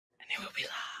will be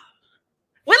live.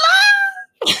 We're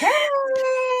live. Hey!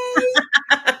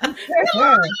 We're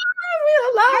live.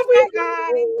 We're live. Hi,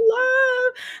 We're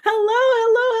live.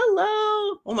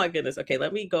 Hello. Oh my goodness. Okay,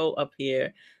 let me go up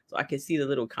here so I can see the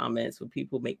little comments when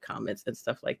people make comments and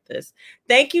stuff like this.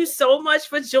 Thank you so much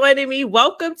for joining me.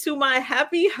 Welcome to my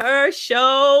HappyHer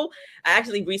show. I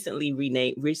actually recently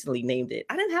named it.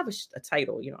 I didn't have a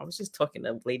title. I was just talking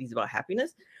to ladies about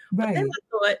happiness. But then I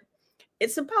thought,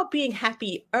 it's about being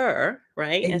happier,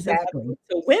 right? Exactly. And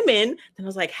so to women, then I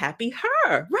was like,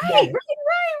 HappyHer. Right.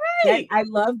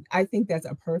 I think that's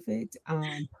a perfect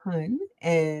pun.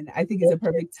 And I think it's a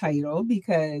perfect title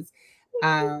because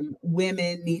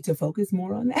women need to focus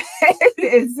more on that.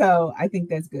 And so I think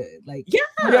that's good. Like,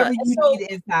 whatever you need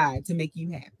inside to make you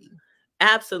happy.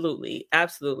 Absolutely.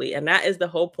 And that is the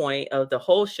whole point of the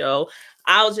whole show.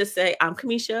 I'll just say, I'm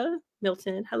Kamesha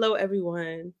Milton. Hello,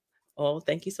 everyone. Oh,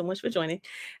 thank you so much for joining.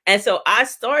 And so I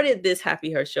started this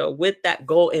HappyHer show with that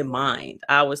goal in mind.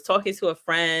 I was talking to a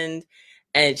friend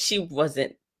and she was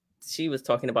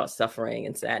talking about suffering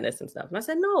and sadness and stuff. And I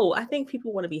said, no, I think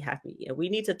people want to be happy. And we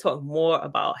need to talk more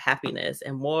about happiness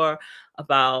and more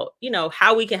about,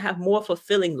 how we can have more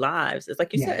fulfilling lives. It's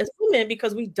like you said, as women,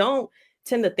 because we don't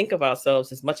tend to think of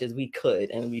ourselves as much as we could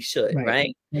and we should,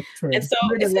 right? That's true. And so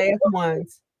we're the last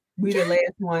ones. We're the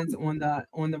last ones on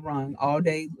the rung. All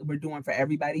day we're doing for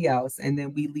everybody else, and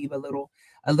then we leave a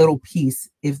little piece,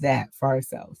 if that, for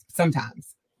ourselves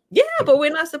sometimes. Yeah, but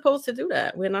we're not supposed to do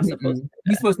that. We're not supposed to.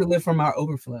 We're supposed to live from our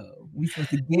overflow. We're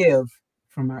supposed to give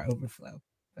from our overflow,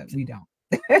 but we don't.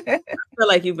 I feel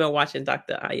like you've been watching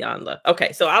Dr. Ayanla.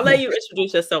 Okay, so I'll let you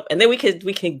introduce yourself, and then we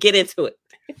can get into it.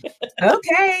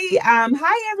 Okay.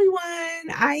 Hi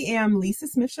everyone. I am Lisa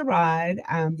Smith-Sherrod.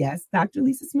 Yes, Dr.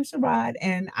 Lisa Smith-Sherrod,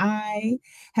 and I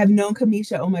have known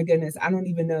Kamesha. Oh my goodness, I don't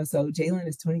even know. So Jalen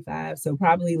is 25, so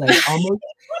probably like almost.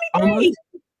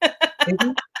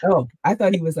 Oh, I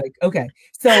thought he was like, okay.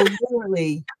 So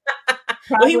literally.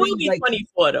 Well, he will be like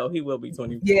 24 though. He will be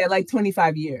 24. Yeah, like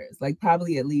 25 years, like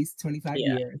probably at least 25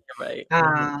 years. Right.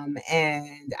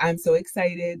 And I'm so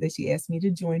excited that she asked me to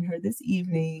join her this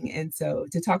evening. And so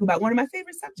to talk about one of my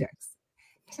favorite subjects.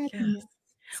 Yes.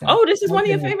 So, this is one of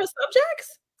your favorite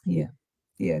subjects?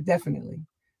 Yeah, definitely.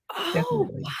 Oh,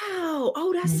 definitely. Wow.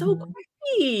 Oh, that's so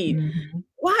great.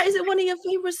 Why is it one of your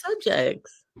favorite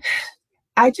subjects?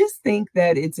 I just think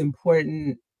that it's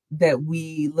important that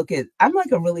we look at, I'm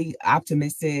like a really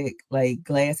optimistic, like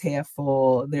glass half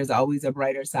full, there's always a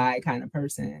brighter side kind of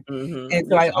person. And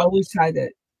so I always try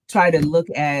to look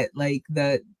at like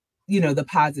the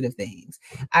positive things.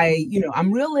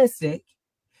 I'm realistic,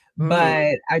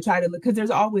 but I try to look, because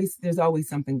there's always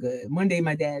something good. One day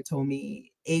my dad told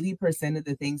me 80% of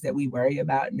the things that we worry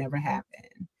about never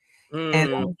happen.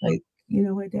 And I was like, you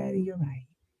know what, Daddy, you're right.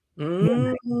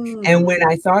 You're right. And when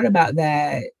I thought about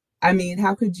that, I mean,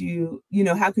 how could you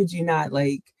not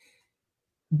like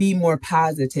be more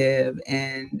positive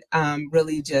and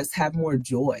really just have more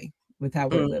joy with how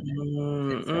we're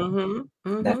living?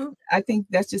 I think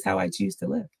that's just how I choose to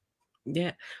live.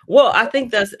 Yeah. Well, I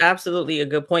think that's absolutely a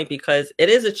good point, because it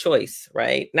is a choice,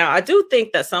 right? Now, I do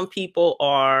think that some people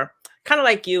are kind of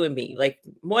like you and me, like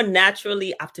more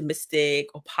naturally optimistic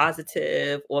or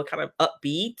positive or kind of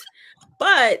upbeat.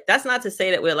 But that's not to say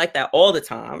that we're like that all the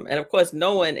time. And of course,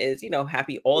 no one is,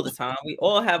 happy all the time. We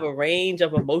all have a range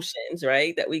of emotions,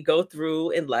 right, that we go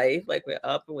through in life, like we're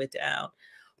up and we're down.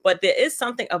 But there is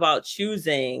something about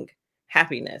choosing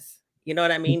happiness. You know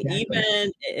what I mean? Exactly.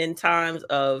 Even in times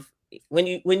of when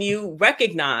you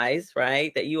recognize,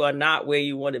 right, that you are not where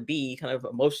you want to be kind of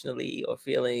emotionally or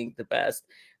feeling the best.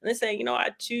 And they say, I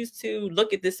choose to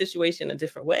look at this situation a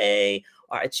different way,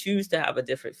 or I choose to have a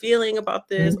different feeling about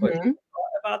this or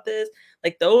about this.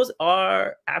 Like, those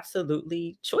are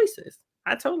absolutely choices.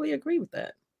 I totally agree with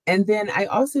that. And then I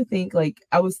also think, like,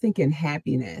 I was thinking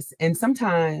happiness, and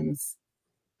sometimes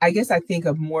I guess I think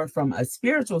of more from a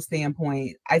spiritual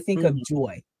standpoint. I think of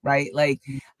joy, right? Like,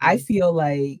 I feel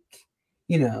like,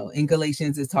 in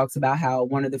Galatians, it talks about how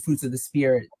one of the fruits of the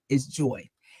Spirit is joy.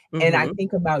 And I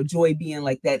think about joy being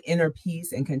like that inner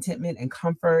peace and contentment and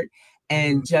comfort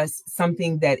and just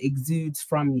something that exudes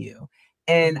from you.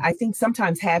 And I think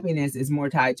sometimes happiness is more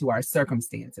tied to our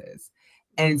circumstances.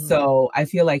 And so I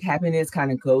feel like happiness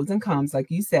kind of goes and comes, like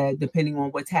you said, depending on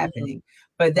what's happening.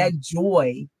 But that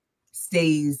joy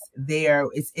stays there.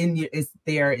 It's in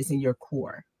your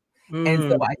core. And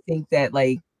so I think that,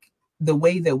 like, the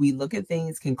way that we look at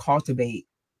things can cultivate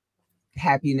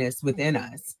happiness within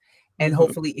us. And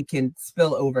hopefully it can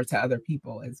spill over to other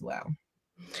people as well.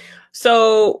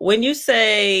 So when you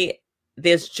say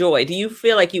there's joy. Do you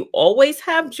feel like you always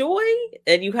have joy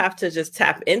and you have to just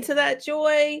tap into that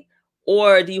joy,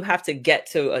 or do you have to get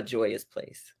to a joyous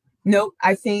place? Nope.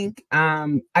 I think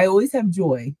I always have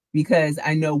joy because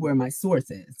I know where my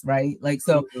source is, right? Like,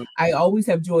 so Mhm. I always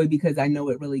have joy because I know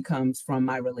it really comes from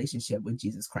my relationship with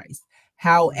Jesus Christ.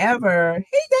 However,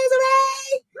 hey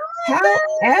Desiree.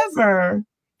 However,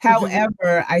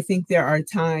 however, I think there are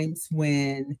times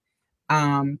when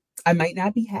I might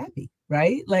not be happy,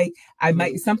 right? Like I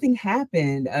might something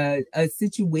happened, a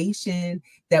situation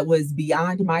that was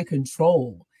beyond my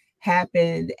control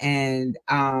happened, and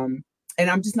I'm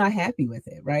just not happy with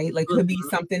it, right? Like could be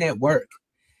something at work.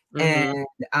 Mhm.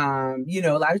 And you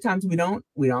know, a lot of times we don't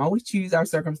always choose our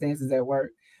circumstances at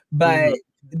work, Mhm.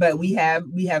 but we have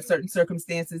certain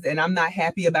circumstances, and I'm not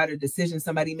happy about a decision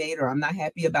somebody made, or I'm not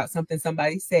happy about something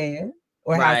somebody said,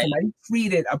 or how Right. somebody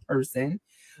treated a person,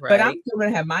 but I'm Right. still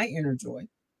gonna have my inner joy.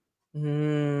 But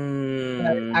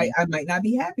Mm. I might not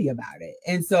be happy about it.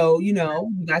 And so, you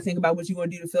know, you gotta think about what you're gonna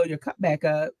do to fill your cup back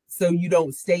up so you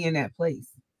don't stay in that place.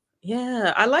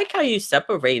 Yeah, I like how you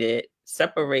separate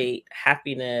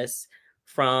happiness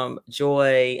from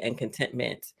joy and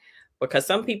contentment, because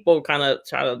some people kind of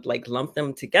try to like lump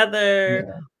them together.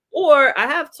 Yeah. Or I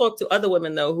have talked to other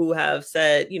women though who have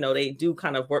said, they do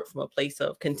kind of work from a place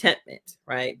of contentment,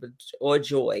 right? Or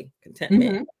joy,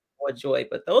 contentment Mm-hmm. or joy.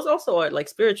 But those also are like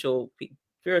spiritual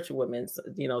women,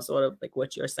 sort of like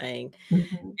what you're saying.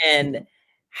 Mm-hmm. And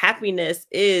happiness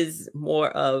is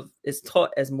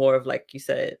taught as more of, like you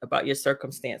said, about your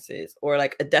circumstances or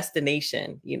like a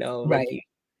destination, like Right.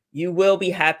 you will be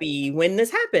happy when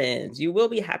this happens, you will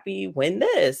be happy when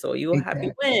this, or you will happy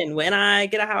Exactly. when I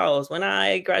get a house, when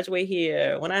I graduate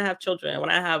here, when I have children, when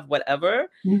I have whatever.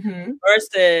 Mm-hmm.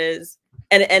 Versus,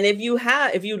 and if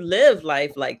you live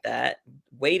life like that,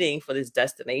 waiting for this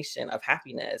destination of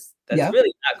happiness, that's Yep.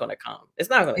 really not going to come. It's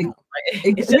not going to come, right?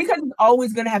 It's just Because it's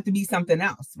always going to have to be something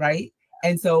else, right?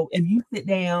 And so if you sit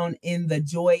down in the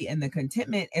joy and the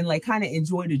contentment and like kind of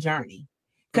enjoy the journey,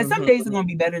 because some days are mhm. going to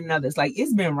be better than others. Like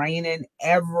it's been raining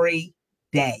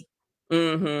day,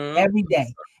 Mhm. every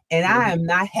day, and I Mhm. am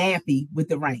not happy with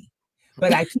the rain.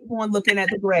 But I keep on looking at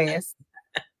the grass.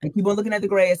 I keep on looking at the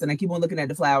grass, and I keep on looking at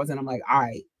the flowers, and I'm like, all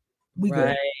right, we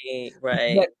good. Right,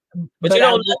 right. But But you but I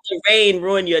don't let the rain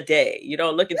ruin your day. You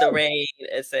don't look at the rain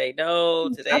and say, "No,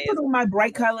 I today put is." on my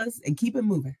bright colors and keep it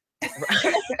moving.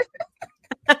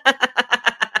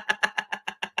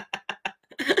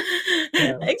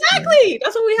 So, Exactly.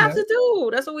 That's what we have yeah. to do.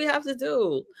 That's what we have to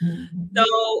do. Mhm.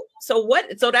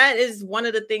 So that is one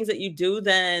of the things that you do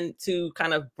then to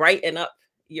kind of brighten up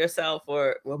yourself,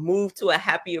 or move to a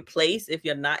happier place if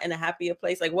you're not in a happier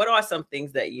place. Like, what are some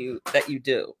things that you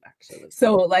do actually?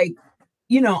 So, like,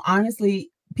 you know, honestly,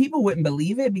 people wouldn't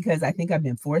believe it because I think I've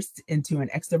been forced into an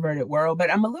extroverted world, but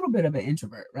I'm a little bit of an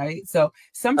introvert, right? So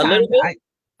A little sometimes bit.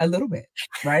 a little bit,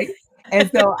 right? And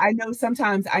so I know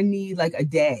sometimes I need like a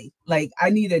day, like I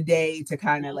need a day to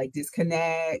kind of like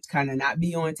disconnect, kind of not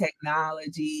be on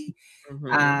technology,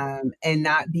 Mhm. and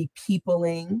not be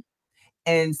peopling.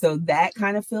 And so that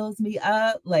kind of fills me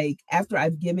up. Like after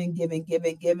I've given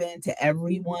to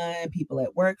everyone, people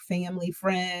at work, family,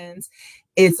 friends,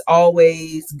 it's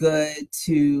always good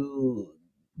to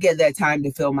get that time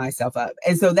to fill myself up.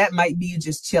 And so that might be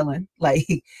just chilling, like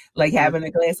Mhm. having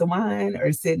a glass of wine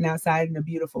or sitting outside in a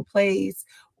beautiful place,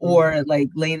 Mhm. or like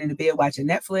laying in the bed watching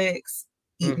Netflix,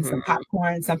 eating Mhm. some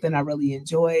popcorn, something I really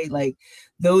enjoy. Like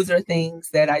those are things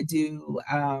that I do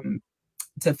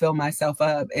to fill myself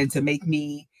up and to make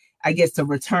me, I guess, to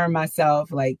return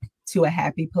myself like to a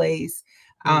happy place.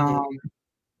 Mhm. Um,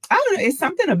 I don't know. It's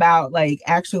something about like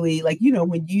actually like, you know,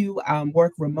 when you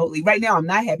work remotely. Right now I'm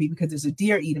not happy because there's a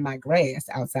deer eating my grass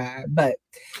outside. But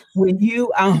when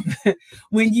you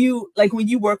when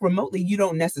you work remotely, you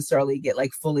don't necessarily get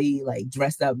like fully like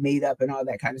dressed up, made up and all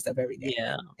that kind of stuff every day.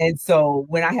 Yeah. And so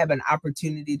when I have an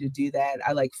opportunity to do that,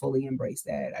 I like fully embrace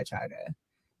that. I try to,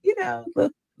 you know,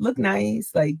 look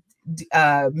nice, like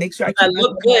make sure I I keep look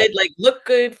myself up. good, like look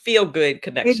good, feel good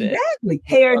connection. Exactly.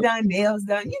 Hair done, nails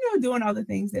done, you know, doing all the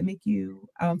things that make you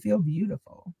feel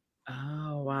beautiful.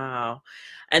 Oh, wow.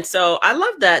 And so I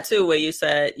love that too, where you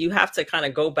said you have to kind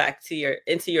of go back to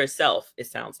into yourself, it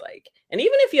sounds like. And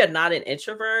even if you're not an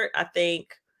introvert, I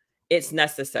think it's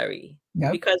necessary.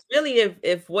 Yep. Because really,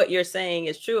 if what you're saying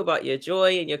is true about your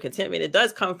joy and your contentment, it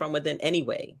does come from within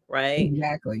anyway, right?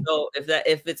 Exactly. So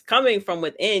if it's coming from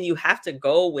within, you have to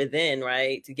go within,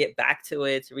 right? To get back to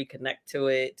it, to reconnect to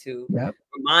it, to Yep.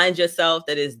 remind yourself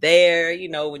that it's there,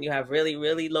 when you have really,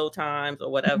 really low times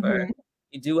or whatever. Hmm.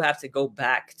 You do have to go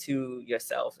back to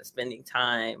yourself and spending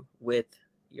time with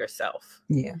yourself.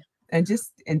 Yeah.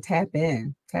 and tap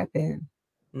in.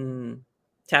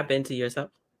 Tap into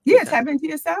yourself. Yeah, tap into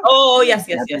yourself. Oh, yeah,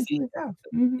 yes, yes, yes.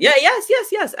 Mm-hmm. Yeah,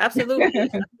 yes, absolutely.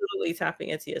 Absolutely tapping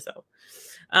into yourself.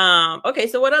 Okay,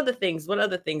 so what other things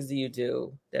do you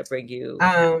do that bring you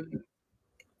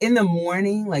in the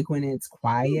morning, like when it's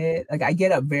quiet, like I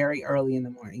get up very early in the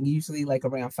morning, usually like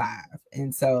around 5.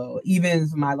 And so even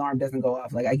if my alarm doesn't go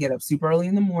off, like I get up super early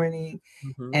in the morning,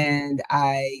 and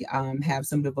I have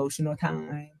some devotional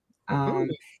time.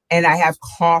 And I have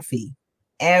coffee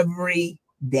every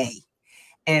day.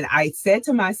 And I said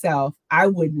to myself, I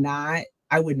would not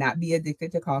be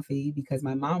addicted to coffee, because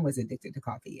my mom was addicted to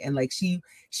coffee. And like she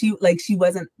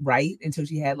wasn't right until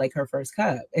she had like her first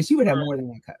cup, and she would have more than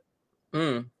one cup.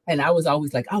 And I was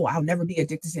always like, oh, I'll never be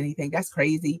addicted to anything. That's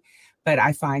crazy. But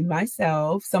I find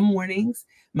myself some mornings,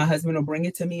 my husband will bring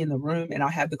it to me in the room, and I'll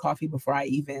have the coffee before I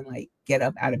even like get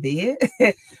up out of bed.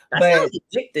 That sounds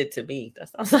addicted to me. That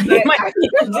sounds like you might be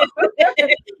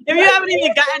addicted. If you haven't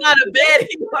even gotten out of bed,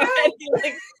 you already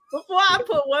like, before I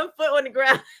put one foot on the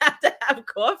ground, I have to have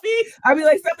coffee. I'll be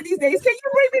like, some of these days, can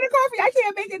you bring me the coffee? I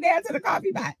can't make it down to the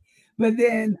coffee pot. But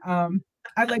then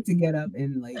I'd like to get up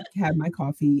and like have my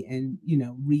coffee and,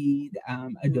 read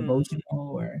a devotional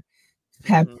or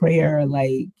have prayer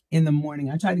like in the morning.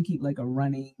 I try to keep like a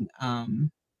running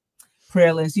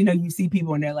prayer list. You see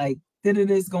people and they're like,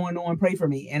 this going on, pray for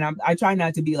me. And I try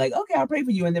not to be like, okay, I'll pray for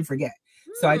you and then forget.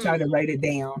 So I try to write it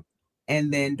down.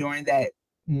 And then during that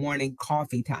morning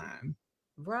coffee time,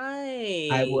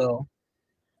 I'll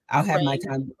have my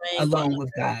time alone with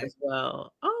God as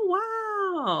well.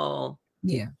 Oh, wow.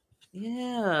 Yeah.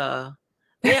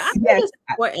 I think it's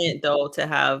important though to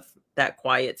have that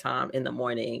quiet time in the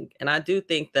morning. And I do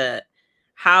think that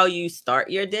how you start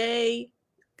your day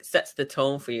sets the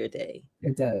tone for your day.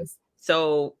 It does.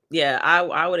 So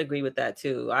I would agree with that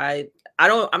too. I'm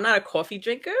not a coffee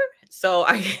drinker, so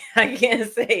I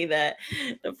can't say that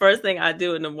the first thing I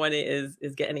do in the morning is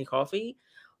get any coffee.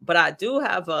 But I do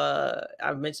have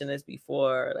I've mentioned this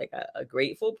before, like a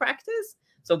grateful practice.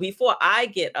 So before I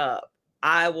get up,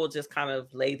 I will just kind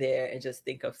of lay there and just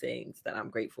think of things that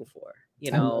I'm grateful for.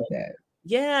 I love that.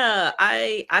 Yeah,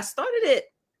 I started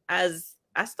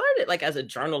like as a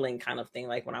journaling kind of thing.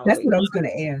 Like when I was That's what I was going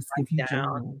to ask, if you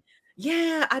journal.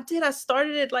 Yeah, I did. I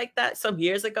started it like that some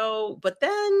years ago, but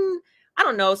then I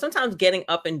don't know, sometimes getting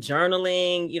up and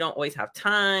journaling, you don't always have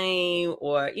time,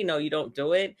 or, you don't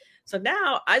do it. So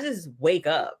now I just wake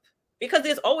up, because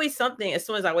there's always something as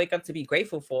soon as I wake up to be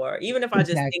grateful for, even if I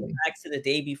just think back to the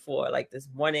day before. Like this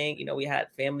morning, we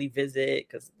had family visit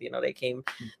because, they came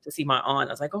to see my aunt.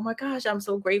 I was like, oh my gosh, I'm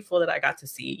so grateful that I got to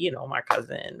see, my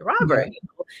cousin Robert.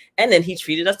 And then he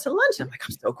treated us to lunch. I'm like,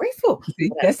 I'm so grateful.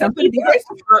 That's something to be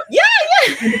grateful for. Yeah.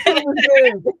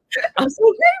 I'm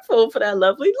so grateful for that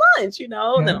lovely lunch,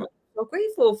 And then I'm so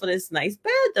grateful for this nice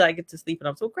bed that I get to sleep in.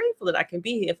 I'm so grateful that I can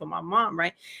be here for my mom,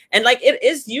 right? And like, it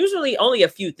is usually only a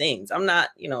few things. I'm not,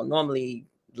 normally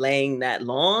laying that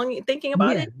long thinking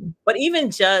about it, but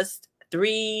even just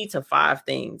 3 to 5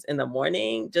 things in the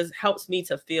morning just helps me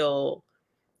to feel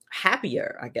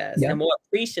happier, I guess, and more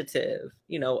appreciative,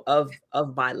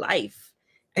 of my life.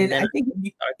 And I think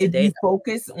if you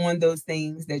focus on those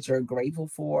things that you're grateful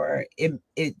for,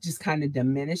 it just kind of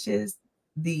diminishes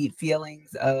the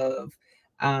feelings of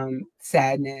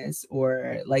sadness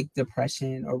or like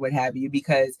depression or what have you,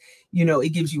 because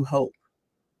it gives you hope.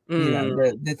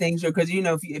 The things because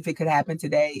if it could happen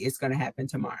today, it's going to happen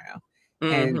tomorrow.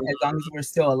 And as long as we're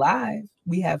still alive,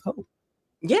 we have hope.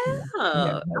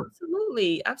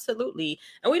 Absolutely.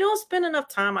 And we don't spend enough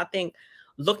time, I think,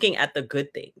 looking at the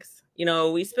good things.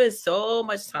 We spend so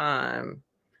much time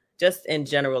just in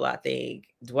general, I think,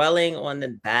 dwelling on the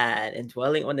bad and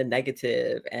dwelling on the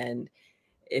negative. And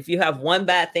if you have one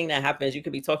bad thing that happens, you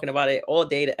could be talking about it all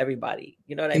day to everybody.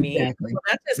 You know what I mean? Exactly. So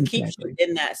that just keeps you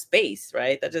in that space,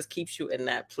 right? That just keeps you in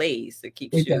that place. It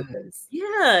keeps you,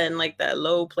 in like that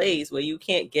low place where you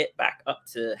can't get back up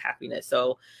to happiness.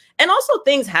 So, and also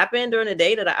things happen during the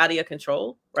day that are out of your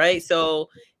control, right? So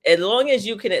as long as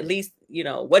you can at least,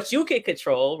 what you can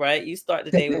control, right? You start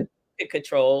the day with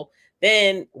control.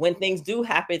 Then when things do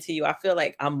happen to you, I feel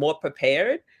like I'm more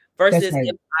prepared. Versus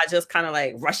if I just kind of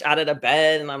like rush out of the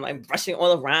bed and I'm like rushing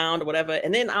all around or whatever.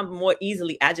 And then I'm more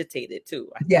easily agitated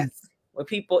too. When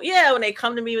people, when they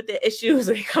come to me with their issues,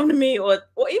 they come to me or even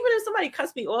if somebody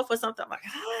cuts me off or something,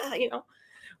 I'm like,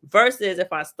 versus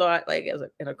if I start like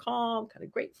in a calm, kind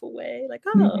of grateful way, like,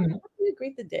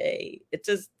 greet the day. It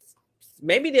just,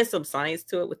 maybe there's some science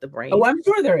to it with the brain. Oh, I'm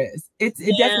sure there is. It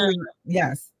definitely,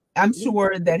 yes. I'm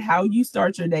sure that how you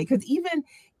start your day, because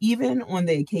even on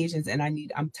the occasions, and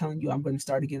I'm telling you, I'm going to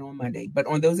start again on Monday, but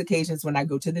on those occasions when I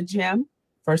go to the gym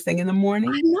first thing in the morning,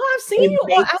 I know, I've seen it you all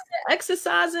makes, out there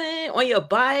exercising on your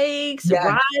bikes,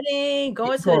 yeah, riding,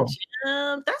 going to the girl.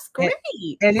 gym. That's And,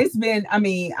 great. and it's been, I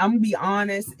mean, I'm gonna be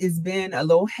honest, it's been a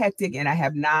little hectic and I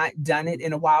have not done it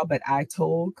in a while, but I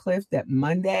told Cliff that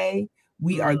Monday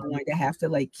we are going to have to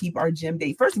like keep our gym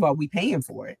date. First of all, we paying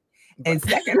for it. And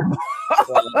second of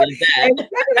Well, all, there's that. and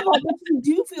second of all, but you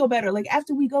do feel better. Like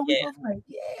after we go, we Yeah. both like,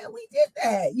 yeah, we did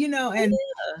that, you know, and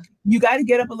Yeah. you got to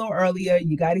get up a little earlier,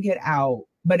 you got to get out.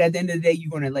 But at the end of the day, you're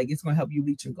gonna like it's gonna help you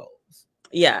reach your goals.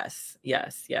 Yes,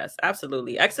 yes, yes,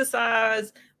 absolutely.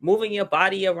 Exercise, moving your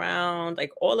body around,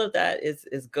 like all of that is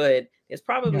good. There's Yeah.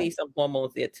 probably some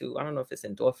hormones there too. I don't know if it's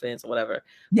endorphins or whatever,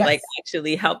 but like Yes.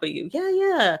 actually helping you. Yeah,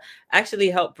 yeah.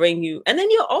 Actually help bring you. And then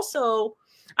I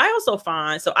also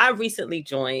find, so I recently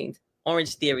joined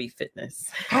Orange Theory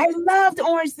Fitness. I loved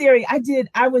Orange Theory.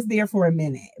 I was there for a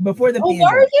minute before the Oh, were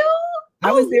pandemic. you?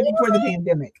 I was Oh, there before the really?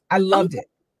 pandemic. I Oh, loved it.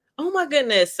 oh my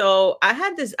goodness. So I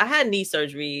had knee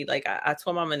surgery. Like I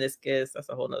tore my meniscus. That's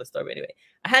a whole nother story. Anyway,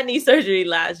 I had knee surgery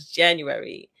last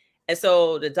January. And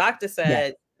so the doctor Yeah.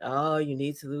 said, oh, you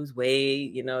need to lose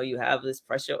weight. You know, you have this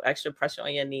extra pressure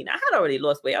on your knee. And I had already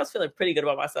lost weight. I was feeling pretty good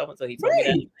about myself until he told me that.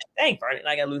 Right. Dang, Bernie,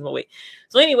 I gotta lose my weight.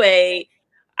 So anyway,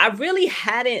 I really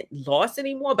hadn't lost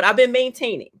anymore, but I've been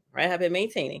maintaining, right? I've been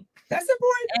maintaining. That's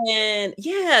important. And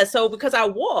yeah, so because I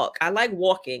like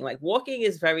walking. Like walking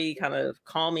is very kind of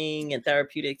calming and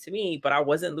therapeutic to me, but I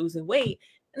wasn't losing weight.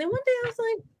 And then one day I was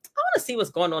like, I want to see what's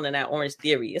going on in that Orange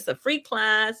Theory. It's a free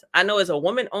class. I know it's a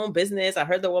woman-owned business. I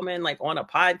heard the woman like on a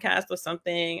podcast or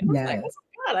something. I was like, oh Yes.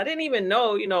 my God, I didn't even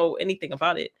know, anything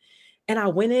about it. And I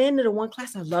went into the one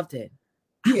class. I loved it.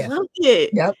 I Yeah. loved it.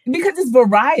 Yep. Because it's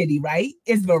variety, right?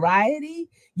 It's variety.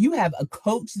 You have a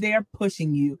coach there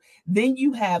pushing you. Then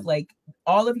you have like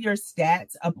all of your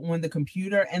stats up on the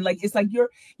computer. And like it's like you're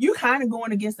kind of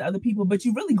going against the other people, but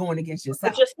you're really going against But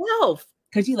yourself. yourself.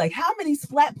 Because you're like, how many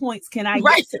splat points can I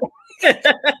Right. get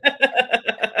to?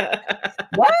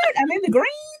 What? I'm in the green?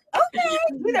 Okay.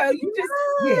 You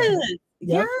just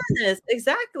Yes,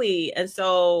 exactly. And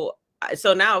so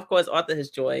now of course Arthur has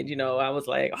joined. I was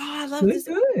like, oh, I love good, this.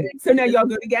 good. So now y'all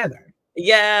go together.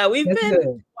 Yeah, we've That's been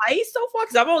good. twice so far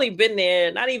because I've only been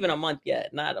there not even a month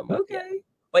yet. Not a month yet. Okay.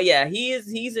 But yeah,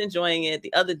 he's enjoying it.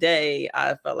 The other day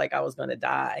I felt like I was gonna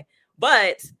die.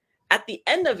 But at the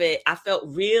end of it, I felt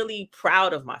really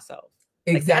proud of myself.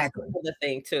 Exactly. Like, that's the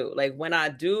thing too. Like when I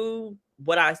do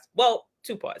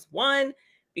two parts. One,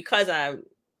 because I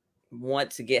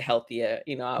want to get healthier,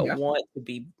 I want to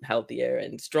be healthier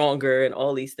and stronger and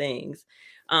all these things.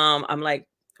 I'm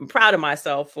proud of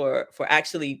myself for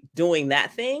actually doing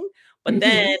that thing. But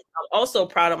then I'm also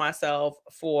proud of myself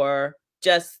for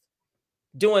just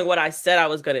doing what I said I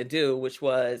was going to do, which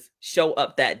was show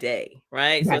up that day.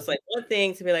 Right. So it's like one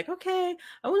thing to be like, okay,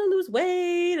 I want to lose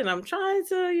weight and I'm trying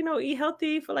to, eat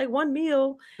healthy for like one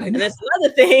meal. And that's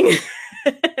another thing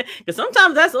because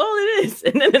sometimes that's all it is.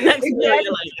 And then the next meal,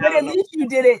 you're like, but at least you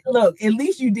did it. Look, at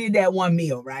least you did that one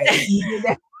meal, right? You did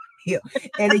that meal.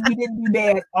 And then you didn't do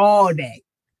bad all day.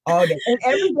 All day. And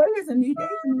every day is a new day,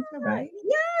 right?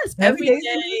 Yes. Every day is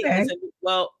a new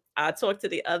day. I talked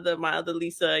to my other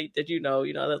Lisa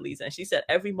that other Lisa, and she said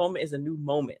every moment is a new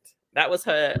moment. That was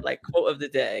her like quote of the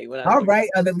day. All right,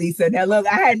 other Lisa. Now look,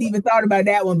 I hadn't even thought about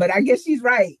that one, but I guess she's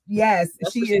right. Yes,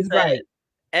 she is right.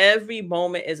 Every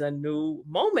moment is a new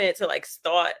moment to like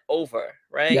start over,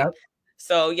 right? Yep.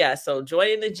 So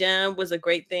joining the gym was a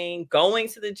great thing. Going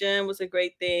to the gym was a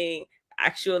great thing.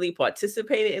 Actually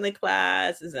participating in the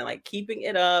classes and like keeping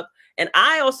it up. And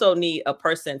I also need a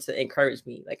person to encourage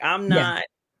me. Like I'm not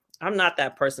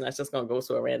that person that's just gonna go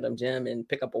to a random gym and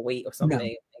pick up a weight or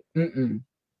something.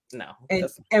 No.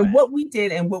 And what we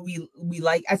did and what we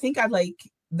like, I think I like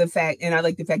the fact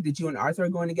that you and Arthur are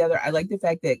going together. I like the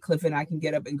fact that Cliff and I can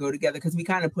get up and go together because we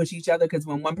kind of push each other. Because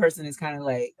when one person is kind of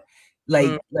like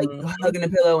hugging the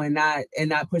pillow and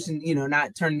not pushing,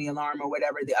 not turning the alarm or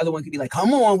whatever, the other one could be like,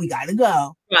 come on, we gotta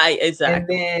go. Right,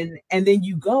 exactly. And then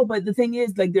you go. But the thing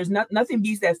is, like, there's nothing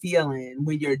beats that feeling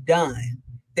when you're done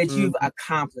that you've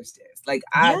accomplished this. Like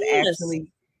I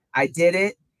did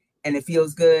it and it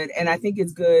feels good. And I think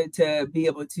it's good to be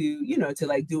able to, to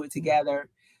like do it together.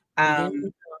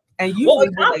 And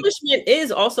accomplishment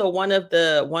is also one of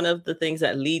the things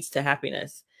that leads to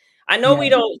happiness. I know we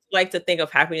don't like to think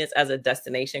of happiness as a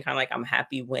destination, kind of like I'm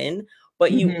happy when,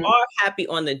 but you are happy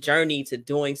on the journey to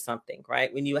doing something,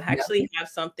 right? When you actually have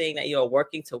something that you're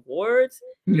working towards,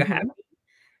 you're happy.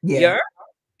 Yeah.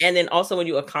 And then also when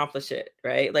you accomplish it,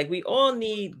 right? Like we all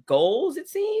need goals, it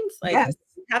seems. Like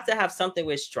we have to have something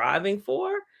we're striving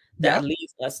for. that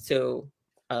leads us to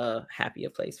a happier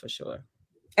place for sure.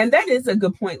 And that is a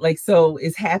good point. Like, so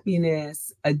is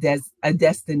happiness a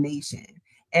destination?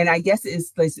 And I guess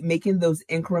it's like making those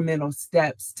incremental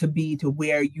steps to be to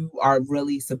where you are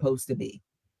really supposed to be.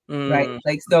 Right.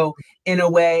 Like, so in a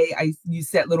way, you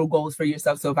set little goals for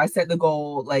yourself. So if I set the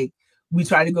goal, like we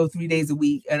try to go 3 days a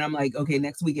week, and I'm like, okay,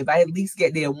 next week, if I at least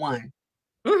get there one,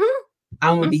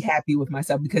 I'm gonna be happy with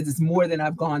myself, because it's more than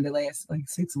I've gone the last like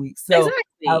 6 weeks. So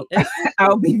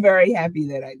I'll be very happy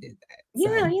that I did that.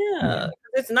 Yeah.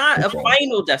 It's not a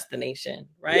final destination,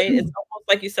 right? It's almost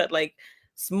like you said, like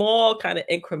small kind of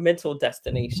incremental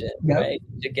destination, right?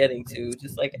 You're getting to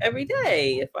just like every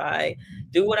day. If I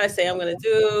do what I say I'm going to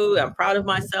do, I'm proud of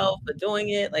myself for doing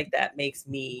it. Like that makes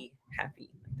me happy.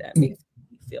 That makes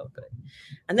me feel good.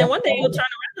 And then one day you'll turn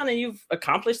around and you've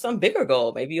accomplished some bigger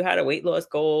goal. Maybe you had a weight loss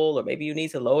goal, or maybe you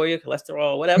need to lower your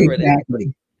cholesterol, whatever it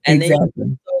is. And then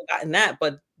you've gotten that,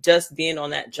 but just being on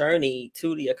that journey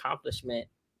to the accomplishment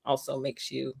also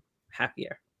makes you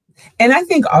happier. And I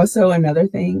think also another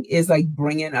thing is like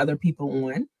bringing other people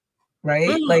on,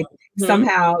 right? Like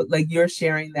somehow, like you're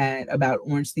sharing that about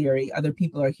Orange Theory, other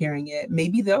people are hearing it.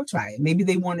 Maybe they'll try it. Maybe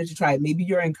they wanted to try it. Maybe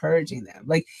you're encouraging them.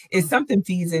 Like if something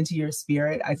feeds into your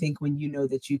spirit, I think when you know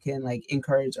that you can like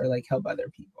encourage or like help other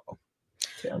people.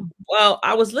 Well,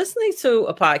 I was listening to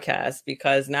a podcast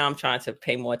because now I'm trying to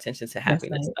pay more attention to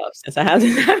happiness stuff since I have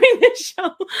this happiness show.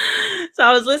 So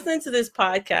I was listening to this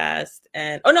podcast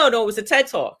and it was a TED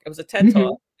Talk. It was a TED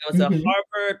Talk. It was a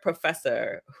Harvard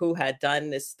professor who had done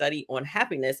this study on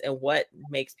happiness and what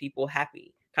makes people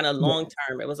happy, kind of long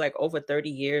term. It was like over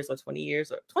 30 years or 20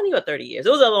 years or 20 or 30 years.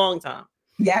 It was a long time.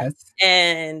 Yes.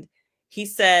 And he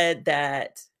said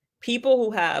that people who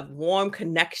have warm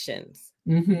connections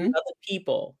with other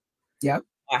people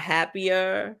are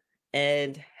happier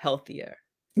and healthier.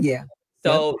 Yeah.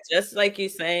 So just like you're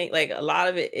saying, like a lot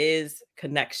of it is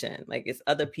connection. Like it's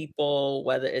other people,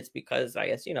 whether it's because I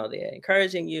guess, they're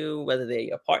encouraging you, whether they're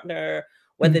your partner,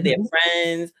 whether they're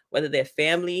friends, whether they're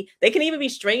family. They can even be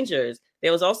strangers.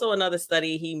 There was also another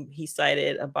study he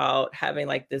cited about having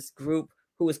like this group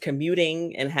who was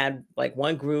commuting and had like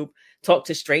one group talk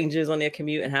to strangers on their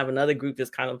commute and have another group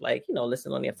just kind of like,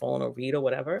 listen on their phone or read or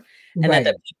whatever. And that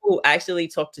the people who actually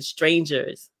talk to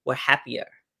strangers were happier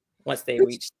once they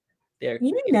reached their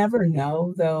You never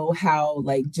know though how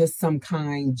like just some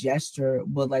kind gesture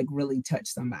will like really touch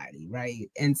somebody, right?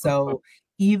 And so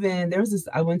even there was this,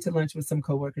 I went to lunch with some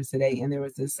coworkers today, and there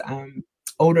was this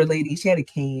older lady. She had a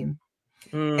cane,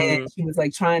 and she was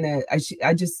like trying to.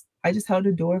 I just held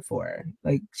the door for her.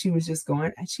 Like she was just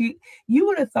going. You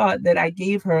would have thought that I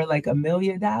gave her like $1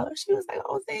 million. She was like,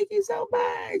 "Oh, thank you so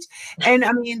much." And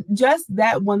I mean, just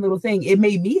that one little thing, it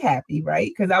made me happy,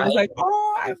 right? Because I was like,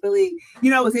 "Oh, I really,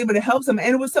 I was able to help some."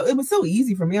 And it was so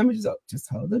easy for me. I'm just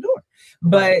hold the door.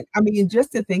 But I mean,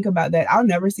 just to think about that, I'll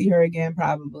never see her again.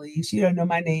 Probably she doesn't know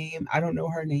my name. I don't know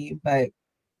her name, but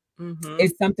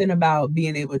it's something about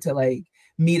being able to like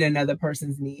meet another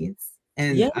person's needs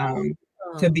and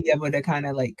to be able to kind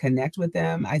of like connect with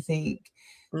them. I think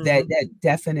that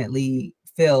definitely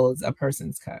fills a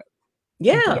person's cup.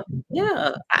 Yeah.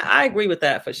 I agree with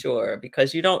that for sure,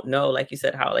 because you don't know, like you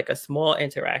said, how like a small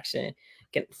interaction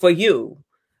can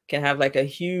have like a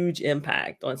huge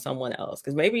impact on someone else.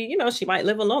 Because maybe, she might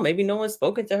live alone. Maybe no one's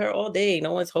spoken to her all day.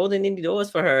 No one's holding any doors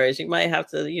for her. She might have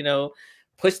to,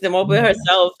 push them open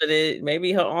herself. And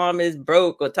maybe her arm is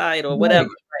broke or tied or whatever.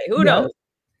 Right? Who knows?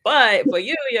 But for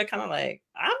you, you're kind of like,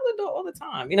 I'm the door all the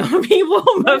time, people.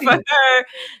 But for her,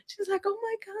 she's like, oh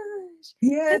my gosh.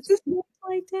 Yeah, it's just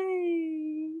my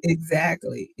day.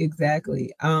 Exactly.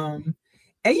 And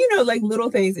like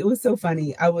little things. It was so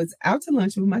funny. I was out to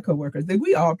lunch with my coworkers. Like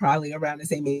we all probably around the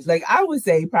same age. Like I would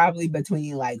say probably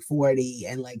between like 40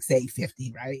 and like say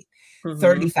 50, right?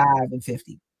 35 and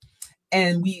 50.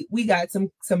 And we got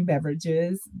some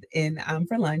beverages in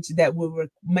for lunch that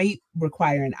might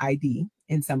require an ID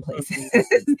in some places.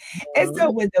 And so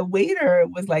when the waiter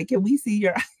was like, can we see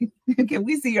your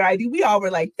ID? We all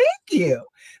were like, thank you.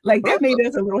 Like that made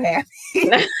us a little happy.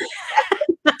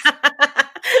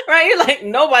 Right? You're like,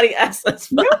 nobody asked us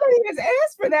for Nobody has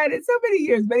asked for that in so many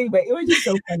years. But anyway, it was just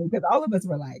so funny because all of us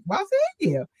were like, well,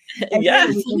 thank you. And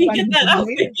yes, so you get that out.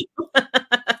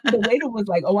 The waiter was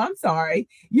like, oh, I'm sorry.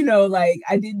 Like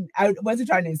I wasn't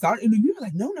trying to insult you. You were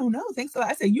like, no, thanks a lot.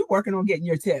 I said, you're working on getting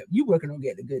your tip. You're working on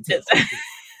getting a good tip.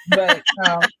 But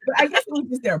I guess it was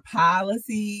just their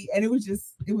policy. And it was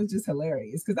just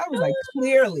hilarious. Because I was like,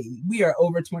 clearly we are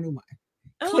over 21.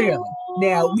 Clearly.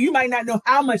 Now you might not know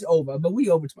how much over, but we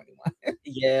over 21.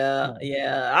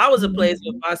 Yeah. I was a place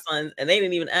with my sons and they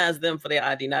didn't even ask them for their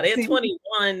ID. Now they're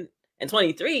 21 and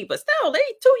 23, but still, they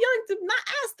too young to not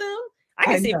ask them. I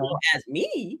can see if you don't ask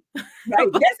me. Right,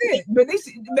 that's it. But they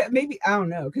should, maybe, I don't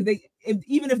know, because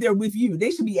even if they're with you, they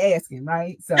should be asking,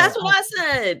 right? So that's what I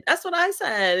said. That's what I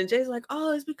said. And Jay's like,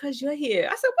 "Oh, it's because you're here."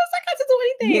 I said, "What's that got to do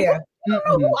anything? Yeah, You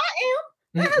don't know who I am.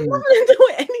 That has nothing to do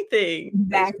with anything."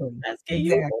 Exactly.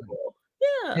 Exactly.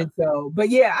 Yeah. And so, but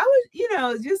yeah, I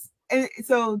was, just, and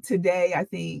so today, I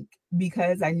think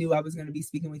because I knew I was going to be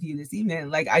speaking with you this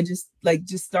evening, like I just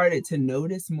started to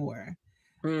notice more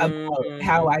about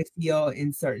how I feel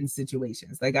in certain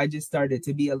situations. Like I just started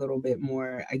to be a little bit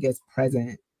more, I guess,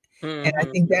 present. And I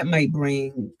think that might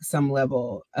bring some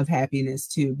level of happiness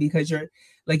too, because you're,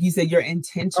 like you said, you're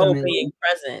intentionally being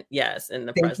present. Yes, in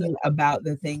the thinking present about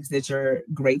the things that you're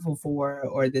grateful for,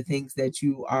 or the things that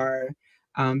you are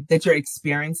that you're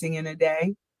experiencing in a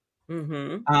day.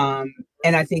 And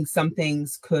I think some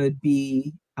things could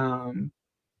be could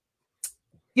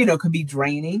be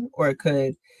draining, or it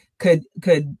could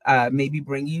maybe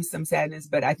bring you some sadness.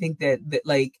 But I think that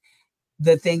like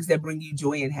the things that bring you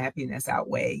joy and happiness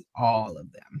outweigh all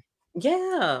of them.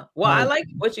 Yeah. Well, I like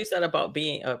what you said about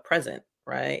being a present,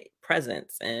 right?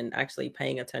 Presence and actually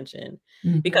paying attention,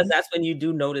 because that's when you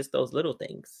do notice those little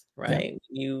things, right?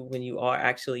 When you are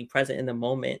actually present in the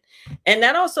moment. And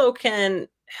that also can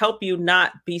help you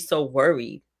not be so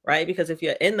worried, right? Because if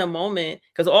you're in the moment,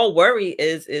 because all worry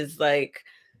is like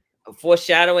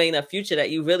foreshadowing a future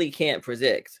that you really can't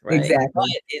predict, right? Exactly. But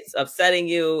it's upsetting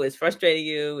you, it's frustrating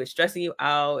you, it's stressing you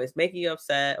out, it's making you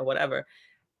upset or whatever.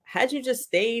 Had you just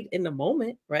stayed in the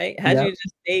moment, right? Had you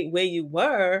just stayed where you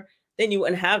were, then you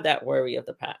wouldn't have that worry of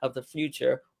the past, of the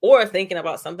future, or thinking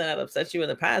about something that upsets you in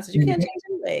the past that you can't change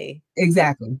anyway.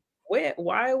 Exactly.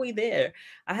 Why are we there?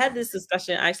 I had this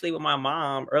discussion actually with my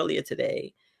mom earlier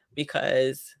today,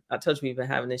 because I told you we've been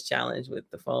having this challenge with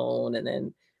the phone, and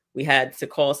then we had to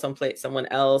call someone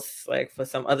else, like for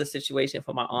some other situation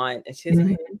for my aunt. And she's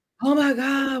like, "Oh my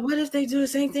God, what if they do the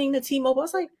same thing to T-Mobile?" I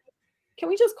was like, can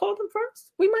we just call them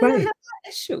first? We might not have that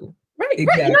issue. Right.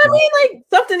 Exactly. You know what I mean? Like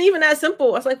something even that simple.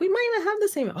 I was like, we might not have the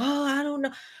same. Oh, I don't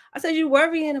know. I said, you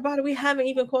worrying about it. We haven't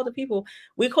even called the people.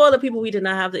 We called the people. We did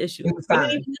not have the issue. It was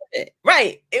fine.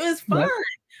 Right. It was fine.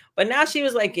 But now she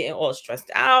was like getting all stressed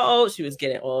out. She was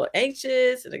getting all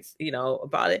anxious and,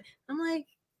 about it. I'm like,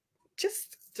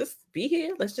 just be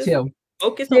here. Let's just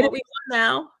focus on what we want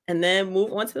now, and then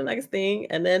move on to the next thing.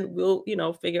 And then we'll,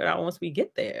 figure it out once we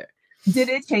get there. Did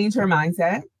it change her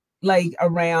mindset, like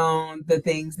around the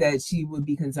things that she would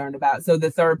be concerned about? So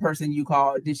the third person you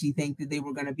called, did she think that they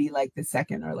were going to be like the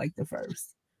second or like the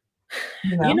first?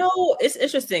 It's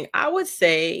interesting. I would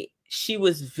say she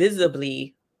was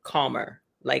visibly calmer,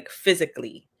 like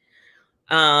physically.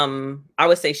 I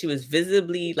would say she was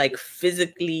visibly, like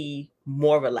physically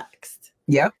more relaxed.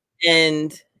 Yep.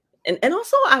 And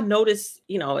also I noticed,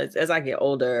 as I get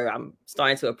older, I'm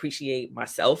starting to appreciate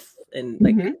myself and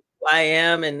like who I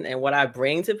am and what I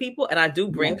bring to people. And I do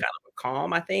bring kind of a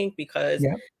calm, I think, because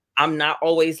I'm not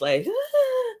always like,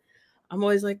 I'm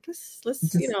always like, let's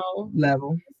just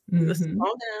level. Let's calm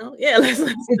down. Yeah, let's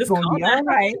calm down. All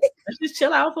right. Let's just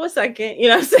chill out for a second. You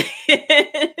know what I'm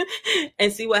saying?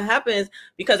 And see what happens.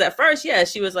 Because at first,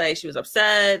 she was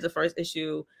upset, the first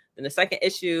issue. Then the second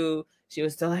issue, she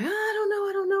was still like, I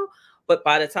don't know. But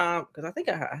by the time, because I think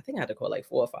I had to call like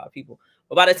 4 or 5 people.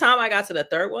 But by the time I got to the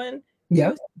third one,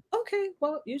 okay,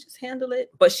 well, you just handle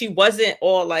it. But she wasn't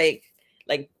all like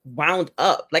wound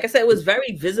up. Like I said, it was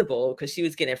very visible because she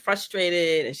was getting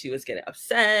frustrated and she was getting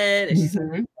upset. And she's like,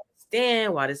 I don't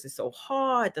understand why this is so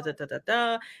hard.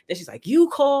 Then she's like, you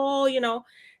call,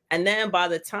 And then by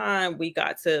the time we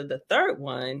got to the third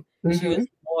one, she was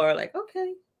more like,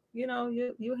 okay, you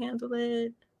handle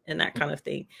it. And that kind of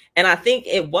thing. And I think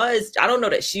it was, I don't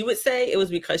know that she would say it was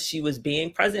because she was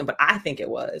being present, but I think it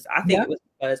was. I think it was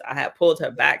because I had pulled her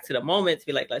back to the moment to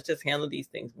be like, let's just handle these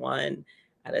things one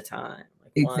at a time.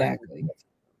 Exactly.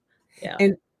 Yeah.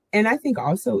 And I think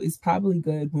also it's probably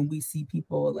good when we see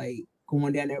people like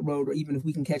going down that road, or even if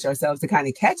we can catch ourselves, to kind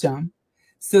of catch them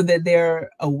so that they're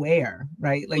aware,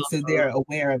 right? Like, so they're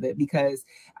aware of it. Because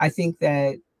I think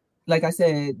that, like I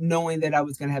said, knowing that I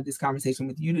was going to have this conversation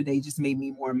with you today just made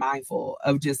me more mindful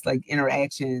of just like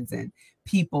interactions and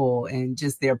people and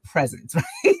just their presence,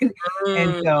 right?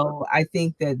 And so I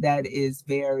think that is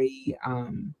very,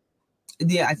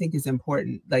 I think it's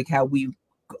important, like how we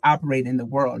operate in the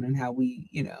world and how we,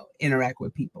 interact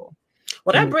with people.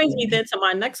 Well, that brings me then to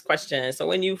my next question. So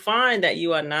when you find that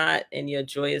you are not in your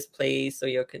joyous place or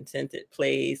your contented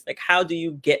place, like how do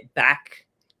you get back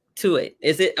to it?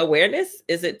 Is it awareness?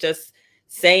 Is it just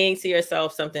saying to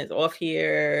yourself, something's off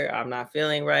here, I'm not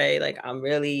feeling right, like I'm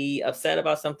really upset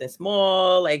about something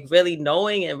small, like really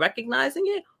knowing and recognizing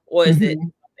it? Or is it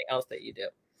something else that you do?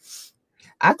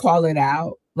 I call it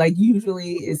out. Like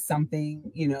usually it's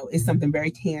something, it's something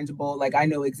very tangible. Like I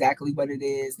know exactly what it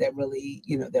is that really,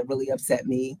 that really upset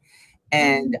me.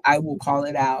 And I will call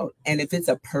it out. And if it's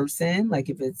a person, like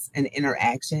if it's an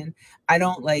interaction, I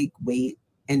don't like wait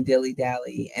and dilly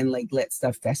dally and like let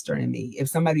stuff fester in me. If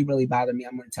somebody really bothered me,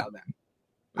 I'm going to tell them.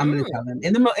 I'm going to tell them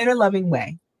in a loving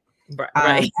way. Right.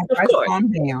 After I've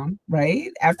calmed down, right?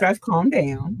 After I've calmed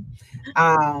down.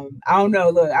 I don't know.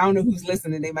 Look, I don't know who's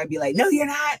listening. They might be like, no, you're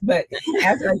not. But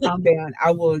after I calm down,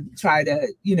 I will try to,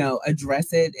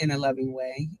 address it in a loving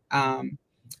way.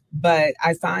 But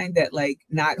I find that like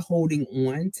not holding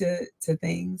on to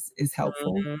things is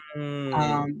helpful.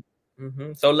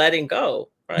 So letting go,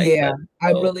 right? Yeah,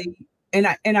 I really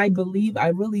I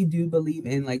really do believe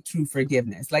in like true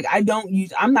forgiveness. Like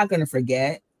I'm not gonna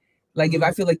forget. Like if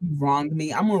I feel like you wronged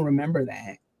me, I'm gonna remember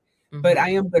that. But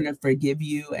I am gonna forgive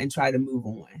you and try to move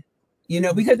on.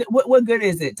 Because what good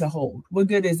is it to hold? What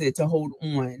good is it to hold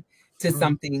on to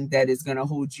something that is gonna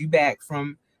hold you back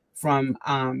from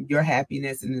your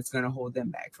happiness, and it's going to hold them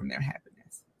back from their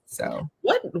happiness? So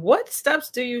what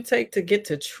steps do you take to get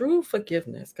to true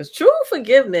forgiveness? Because true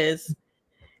forgiveness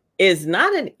is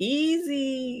not an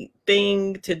easy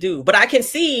thing to do, but I can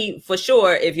see for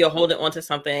sure if you're holding on to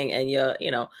something and you're,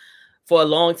 for a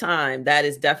long time, that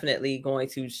is definitely going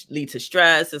to lead to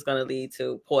stress. It's going to lead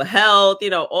to poor health,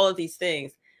 all of these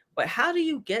things. But how do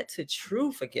you get to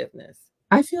true forgiveness?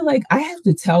 I feel like I have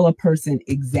to tell a person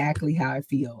exactly how I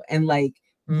feel and like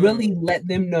really let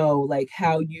them know like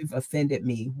how you've offended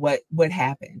me, what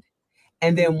happened.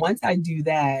 And then once I do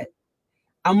that,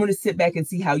 I'm going to sit back and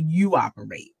see how you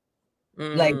operate.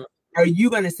 Like, are you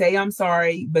going to say I'm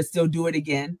sorry, but still do it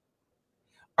again?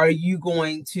 Are you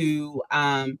going to,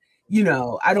 I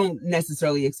don't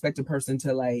necessarily expect a person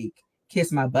to like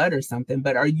kiss my butt or something,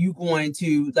 but are you going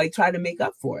to like try to make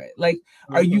up for it? Like,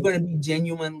 are you going to be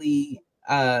genuinely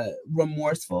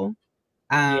remorseful?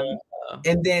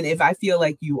 And then if I feel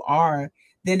like you are,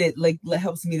 then it like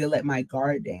helps me to let my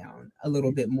guard down a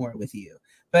little bit more with you.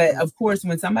 But of course,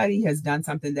 when somebody has done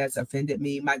something that's offended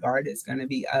me, my guard is going to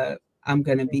be I'm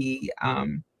going to be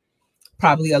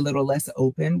probably a little less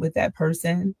open with that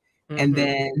person. And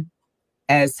then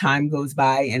as time goes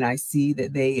by and I see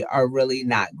that they are really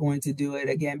not going to do it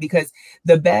again, because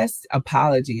the best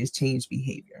apology is change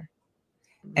behavior.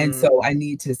 And so I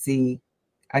need to see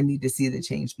the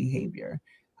change behavior.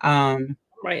 I'm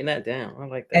writing that down. I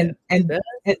like that. And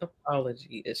best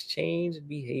apology is change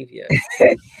behavior.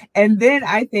 And then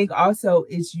I think also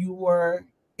is your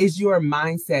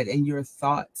mindset and your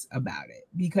thoughts about it,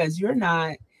 because you're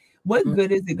not, what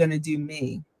good is it going to do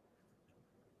me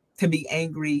to be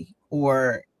angry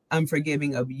or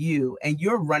unforgiving of you, and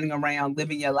you're running around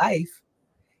living your life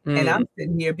and I'm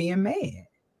sitting here being mad?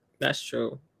 That's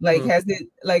true. Like, has it,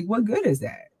 like, what good is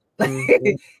that?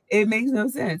 Like, it makes no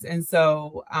sense. And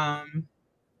so, and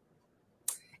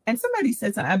somebody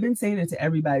said something, I've been saying it to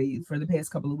everybody for the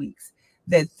past couple of weeks,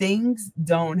 that things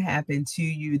don't happen to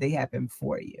you, they happen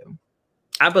for you.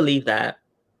 I believe that.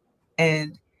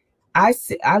 And I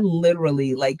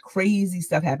literally, like, crazy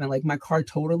stuff happened. Like, my car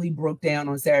totally broke down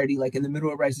on Saturday, like in the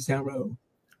middle of Reisterstown Road.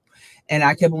 And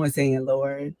I kept on saying,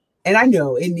 Lord. And I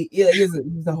know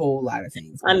there's a whole lot of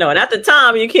things. I know. And at the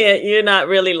time, you're not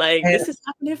really like, this is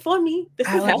happening for me. This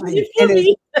is happening for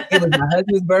me. It was my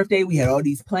husband's birthday. We had all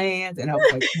these plans. And I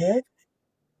was like, what?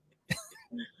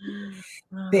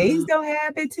 Things don't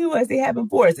happen to us. They happen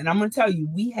for us. And I'm going to tell you,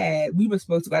 we were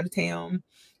supposed to go out of town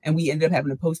and we ended up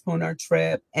having to postpone our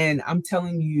trip. And I'm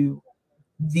telling you,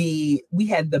 we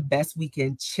had the best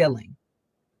weekend chilling.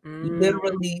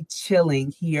 Literally chilling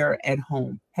here at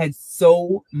home. Had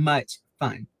so much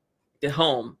fun. At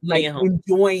home. Like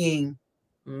enjoying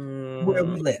where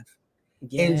we live.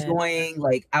 Yeah. Enjoying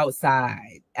like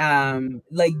outside.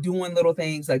 Like doing little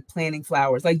things like planting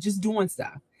flowers, like just doing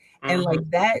stuff. And like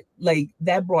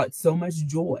that brought so much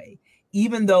joy,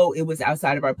 even though it was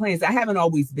outside of our plans. I haven't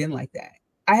always been like that.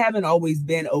 I haven't always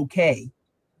been okay.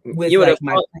 You would have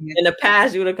in the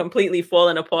past, you would have completely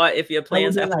fallen apart if your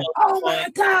plans have like, oh my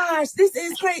gosh, this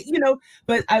is great,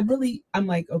 But I'm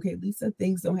like, okay, Lisa,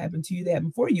 things don't happen to you, they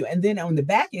happen for you. And then on the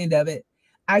back end of it,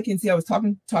 I can see, I was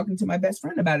talking to my best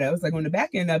friend about it. I was like, on the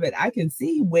back end of it, I can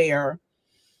see where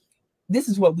this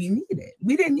is what we needed.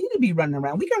 We didn't need to be running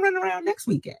around. We can run around next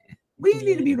weekend. We didn't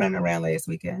need to be running around last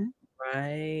weekend.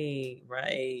 Right.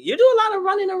 You do a lot of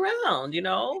running around,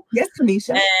 Yes,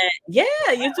 Kamesha. And yeah,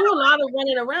 you do a lot of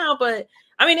running around, but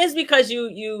I mean, it's because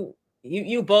you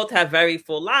you both have very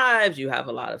full lives. You have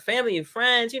a lot of family and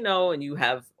friends, you know, and you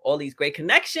have all these great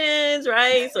connections,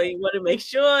 right? So you want to make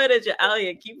sure that you're out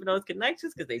here keeping those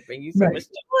connections because they bring you so Right. much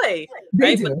joy,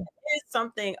 They right? But do. there is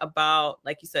something about,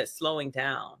 like you said, slowing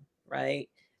down, right?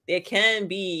 There can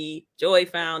be joy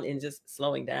found in just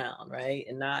slowing down, right?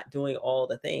 And not doing all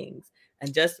the things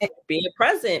and just being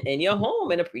present in your home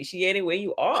and appreciating where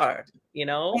you are, you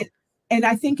know? And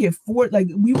I think like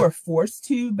we were forced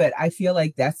to, but I feel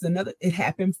like that's it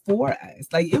happened for us.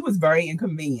 Like it was very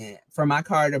inconvenient for my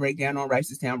car to break down on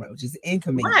Ricestown Road, which is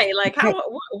inconvenient. Right. Like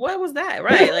what was that?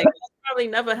 Right. Like that probably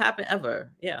never happened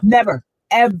ever. Yeah. Never,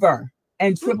 ever.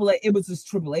 And AAA, it was just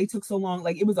AAA took so long.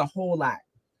 Like it was a whole lot.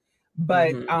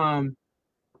 But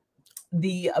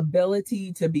the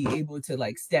ability to be able to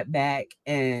like step back,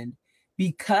 and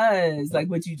because like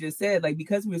what you just said, like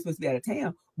because we were supposed to be out of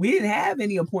town, we didn't have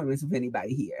any appointments with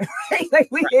anybody here. Right? Like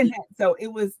we didn't have, so it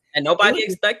was, and nobody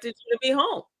expected you to be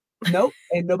home. Nope.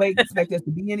 And nobody expected us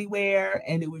to be anywhere.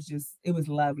 And it was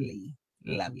lovely.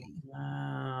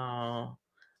 Wow.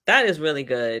 That is really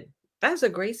good. That's a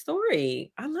great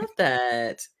story. I love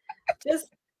that.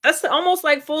 That's almost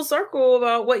like full circle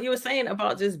about what you were saying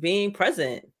about just being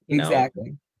present, you know?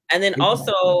 Exactly. And then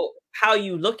also how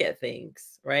you look at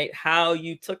things, right? How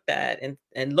you took that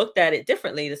and looked at it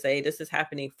differently to say, this is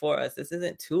happening for us. This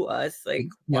isn't to us. Like,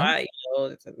 why? You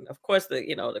know, of course,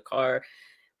 the car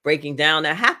breaking down,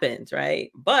 that happens,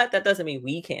 right? But that doesn't mean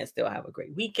we can't still have a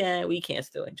great weekend. We can't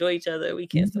still enjoy each other. We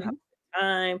can't still have a good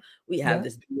time. We have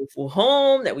this beautiful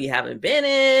home that we haven't been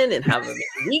in and have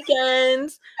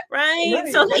weekends, right?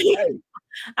 So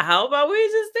how about we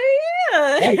just stay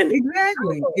here?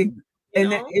 Exactly.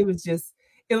 And it was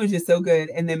just so good.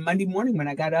 And then Monday morning when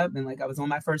I got up and like I was on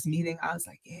my first meeting, I was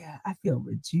like, yeah, I feel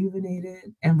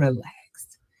rejuvenated and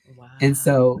relaxed. Wow. And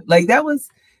so like that was,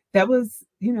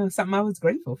 you know, something I was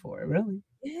grateful for, really.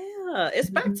 Yeah, it's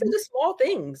back to the small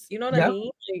things. You know what I mean?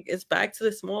 Like, it's back to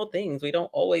the small things. We don't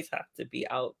always have to be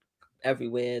out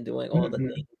everywhere doing all the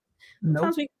things.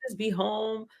 Sometimes we can just be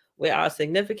home with our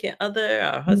significant other,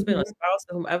 our husband or spouse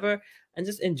or whomever, and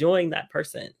just enjoying that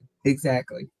person.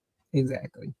 Exactly. And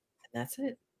that's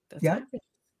it. That's happiness.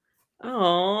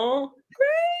 Oh, great.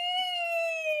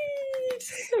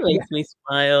 It makes me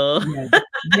smile.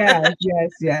 Yes.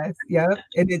 Yep.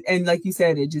 And like you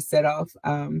said, it just set off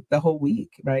the whole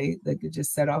week, right? Like it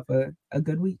just set off a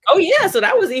good week. Oh yeah. So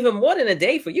that was even more than a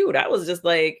day for you. That was just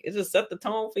like, it just set the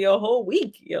tone for your whole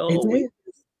week. It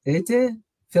did.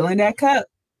 Filling that cup.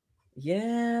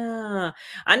 Yeah.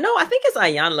 I know. I think it's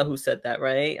Ayanla who said that,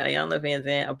 right? Ayanla Van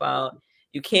Zandt, about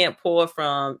you can't pour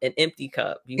from an empty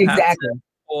cup. You have to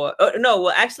pour.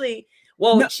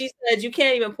 She said you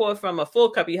can't even pour from a full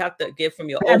cup. You have to give from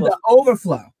your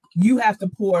overflow. You have to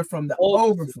pour from the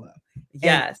overflow.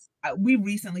 Yes. And we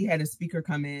recently had a speaker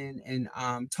come in and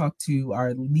talk to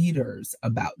our leaders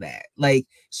about that. Like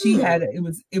she had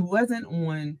it wasn't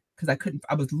on, because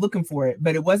I was looking for it,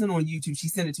 but it wasn't on YouTube. She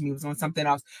sent it to me. It was on something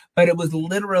else, but it was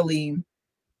literally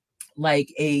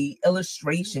like a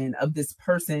illustration of this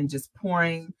person just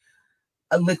pouring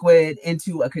a liquid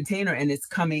into a container, and it's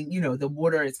coming, you know, the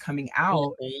water is coming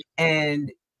out, and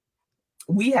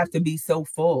we have to be so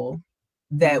full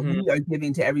that we are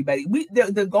giving to everybody.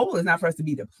 The goal is not for us to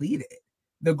be depleted.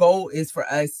 The goal is for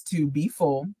us to be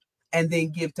full and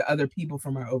then give to other people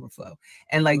from our overflow.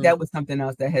 And like that was something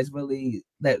else that has really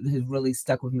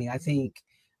stuck with me. I think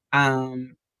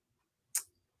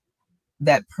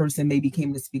that person maybe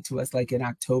came to speak to us like in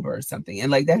October or something, and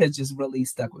like that has just really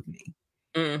stuck with me.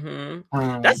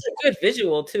 That's a good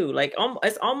visual too. Like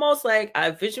it's almost like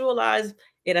I visualize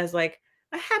it as like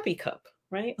a happy cup,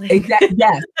 right? Like, exactly.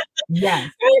 Yes.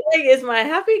 Right? Like, is my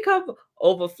happy cup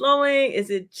overflowing? Is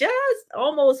it just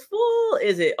almost full?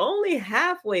 Is it only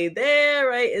halfway there?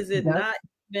 Right? Is it not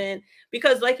even?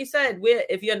 Because, like you said,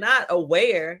 if you're not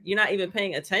aware, you're not even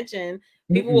paying attention.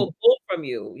 People will pull from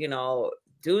you. You know,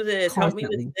 do this, constantly.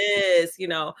 Help me with this. You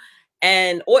know.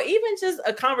 Or even just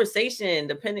a conversation,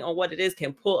 depending on what it is,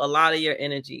 can pull a lot of your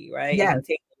energy, right? It can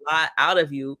take a lot out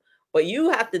of you, but you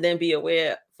have to then be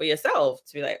aware for yourself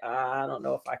to be like, I don't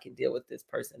know if I can deal with this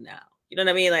person now. You know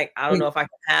what I mean? Like, I don't know if I can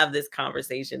have this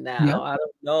conversation now. I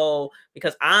don't know,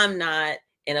 because I'm not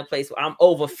in a place where I'm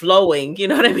overflowing. You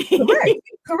know what I mean?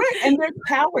 Correct. And there's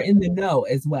power in the no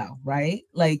as well, right?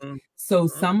 Like, so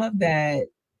some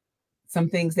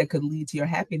things that could lead to your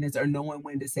happiness are knowing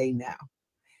when to say no.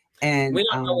 And we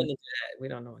don't know when to do that. We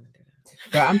don't know when to do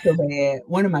that. Girl, I'm so bad.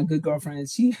 One of my good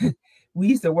girlfriends, we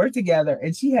used to work together,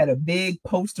 and she had a big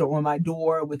poster on my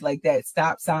door with like that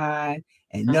stop sign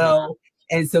and no.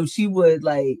 And so she would,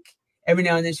 like, every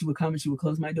now and then she would come and she would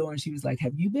close my door and she was like,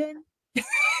 have you been?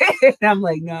 And I'm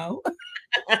like, no.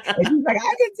 And she's like,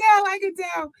 I can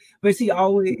tell. But she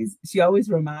always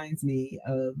reminds me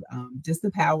of just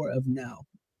the power of no,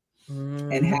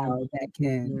 and how that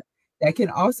can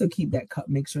also keep that cup,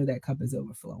 make sure that cup is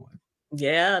overflowing.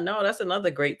 Yeah, no, that's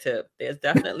another great tip. There's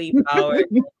definitely power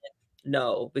in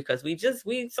no, because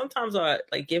we sometimes are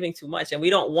like giving too much and we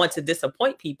don't want to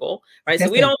disappoint people, right?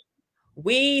 That's So it.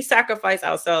 we sacrifice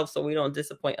ourselves so we don't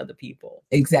disappoint other people.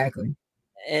 Exactly.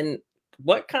 And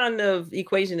what kind of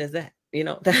equation is that?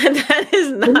 That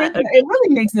is not. It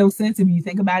really makes no sense if you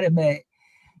think about it. But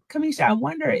Kamesha, I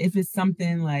wonder if it's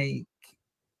something like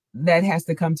that has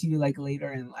to come to you like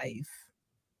later in life.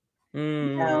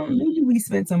 Maybe we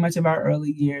spent so much of our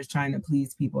early years trying to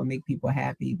please people and make people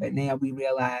happy, but now we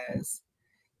realize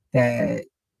that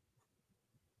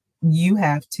you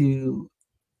have to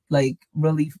like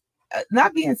really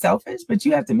not being selfish, but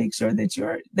you have to make sure that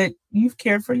you've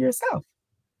cared for yourself.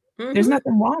 There's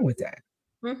nothing wrong with that.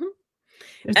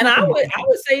 And I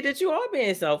would say that you are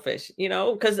being selfish,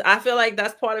 because I feel like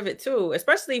that's part of it too,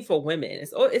 especially for women.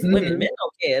 It's women. Men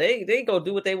don't care. They go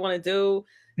do what they want to do.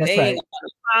 That's they right. ain't got no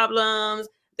problems.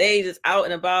 They just out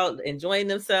and about enjoying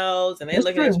themselves, and they're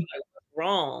looking at you like, what's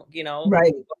wrong,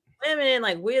 Right. But women,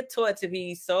 like, we're taught to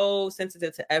be so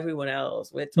sensitive to everyone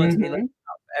else. We're taught to be looking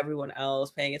out for everyone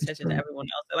else, paying attention to everyone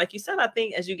else. And like you said, I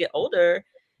think as you get older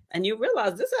and you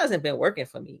realize this hasn't been working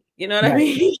for me. You know what I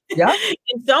mean? Yeah.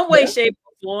 In some way, shape,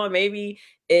 or form, maybe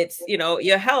it's,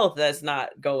 your health that's not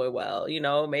going well.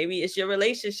 Maybe it's your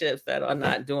relationships that are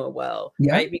not doing well,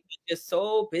 right? Because you're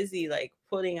so busy, like,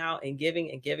 putting out and giving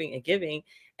and giving and giving.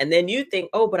 And then you think,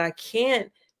 oh, but I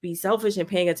can't be selfish and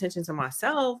paying attention to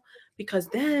myself, because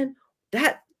then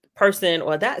that person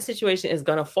or that situation is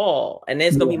going to fall and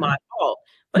it's going to be my fault.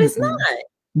 But it's not.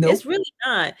 Nope. It's really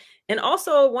not. And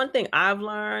also, one thing I've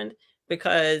learned,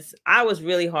 because I was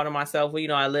really hard on myself.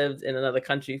 Well, I lived in another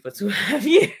country for 2.5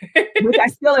 years. Which I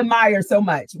still admire so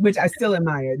much. Which I still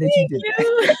admire that you did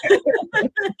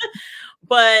that.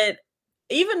 But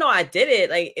even though I did it,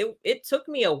 like, it took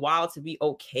me a while to be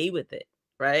okay with it,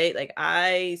 right? Like,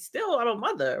 I'm a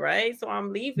mother, right? So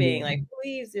I'm leaving. Like, who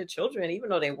leaves their children, even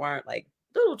though they weren't like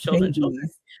little children.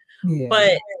 Yeah.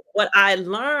 But what I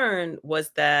learned was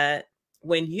that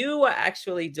when you are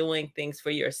actually doing things for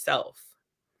yourself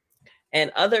and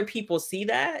other people see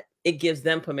that, it gives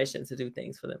them permission to do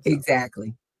things for themselves.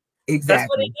 Exactly. That's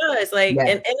what it does. Like,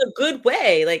 in a good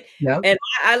way. Like, and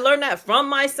I learned that from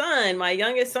my son, my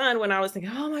youngest son, when I was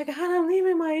thinking, oh my God, I'm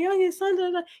leaving my youngest son.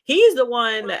 He's the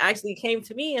one that actually came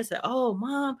to me and said, oh,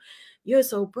 Mom, you're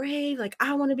so brave. Like,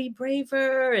 I want to be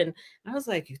braver. And I was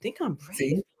like, you think I'm brave?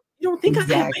 See? You don't think I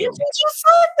have your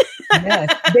son?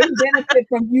 Yes. They benefit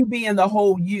from you being the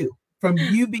whole you, from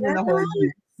you being the whole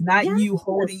you, not you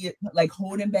holding it, like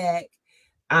holding back.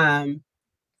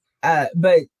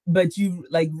 But you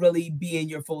like really being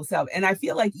your full self. And I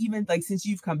feel like even like since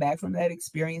you've come back from that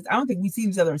experience, I don't think we've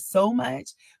seen each other so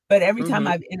much, but every time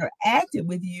I've interacted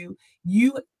with you,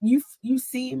 you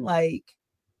seem like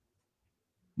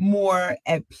more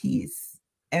at peace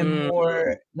and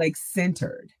more like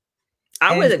centered.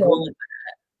 I would agree with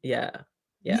that.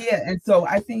 Yeah. And so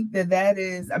I think that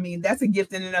is, I mean, that's a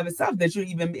gift in and of itself that you're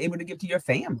even able to give to your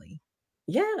family.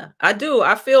 Yeah, I do.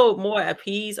 I feel more at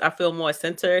peace. I feel more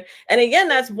centered. And again,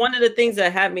 that's one of the things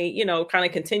that had me, kind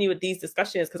of continue with these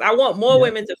discussions, because I want more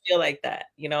women to feel like that.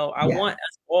 I want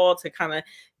us all to kind of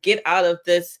get out of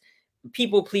this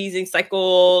people pleasing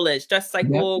cycle and stress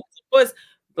cycle. Of course,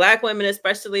 Black women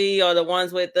especially are the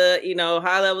ones with the,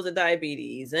 high levels of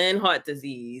diabetes and heart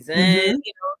disease and,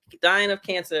 dying of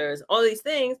cancers, all these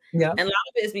things. And a lot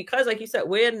of it is because, like you said,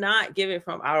 we're not giving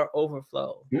from our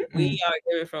overflow. We are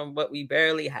giving from what we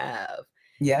barely have.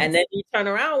 And then you turn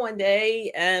around one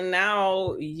day and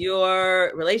now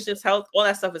your relationships, health, all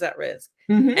that stuff is at risk.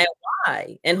 And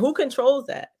why? And who controls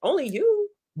that? Only you.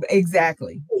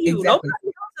 Exactly. Nobody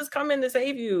else is coming to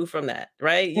save you from that,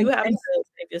 right? You have to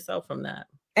save yourself from that.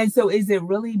 And so is it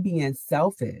really being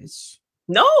selfish?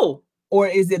 No. Or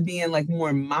is it being like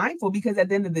more mindful? Because at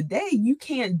the end of the day, you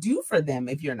can't do for them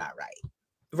if you're not right.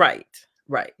 Right.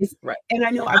 And I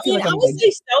know I would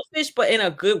say selfish, but in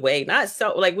a good way. Not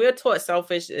like we're taught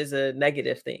selfish is a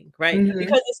negative thing, right?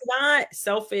 Because it's not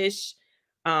selfish,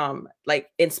 like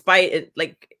in spite,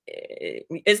 like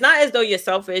it's not as though you're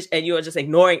selfish and you are just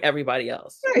ignoring everybody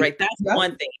else, right? That's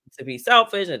one thing, to be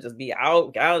selfish and just be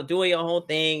out doing your whole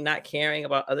thing, not caring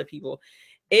about other people.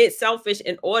 It's selfish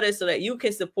in order so that you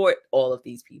can support all of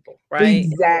these people, right?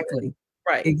 Exactly.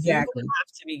 Right. Exactly. You have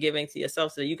to be giving to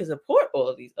yourself so that you can support all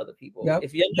of these other people.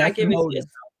 If you're That's not giving to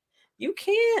yourself, you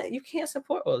can't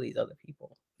support all these other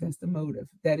people. That's the motive.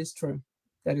 That is true.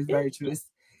 That is very true.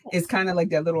 it's kind of like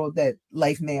that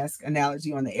life mask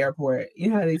analogy on the airport. You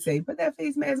know how they say, put that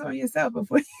face mask on yourself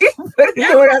before you put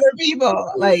it on other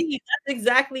people. Like, that's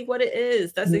exactly what it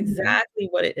is. That's exactly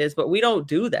what it is. But we don't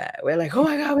do that. We're like, oh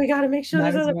my God, we got to make sure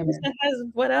this other person has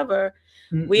whatever.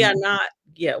 We are not,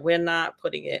 we're not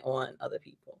putting it on other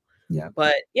people. Yeah.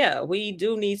 But yeah, we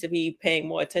do need to be paying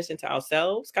more attention to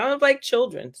ourselves, kind of like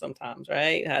children sometimes,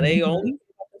 right? How they only think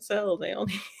about themselves, they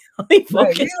only focus.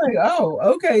 Right. You're like, oh,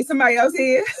 okay, somebody else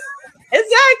here.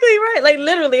 Exactly right. Like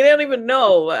literally, they don't even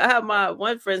know. I have my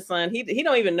one friend's son. He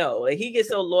don't even know. Like he gets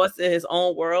so lost in his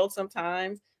own world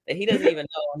sometimes that he doesn't even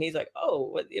know. And he's like,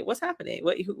 "Oh, what's happening?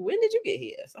 When did you get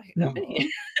here?" It's like, I've been here.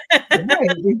 Right.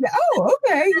 Oh,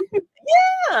 okay.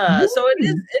 Yeah. So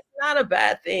it's not a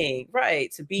bad thing,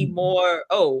 right? To be more.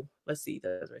 Oh, let's see.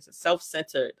 That's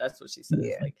self-centered. That's what she says.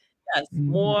 Yeah. Like yes,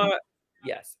 more.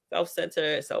 Yes,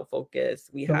 self-centered, self-focused.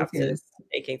 We have to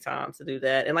taking time to do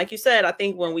that. And like you said, I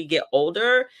think when we get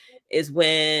older is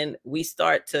when we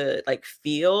start to like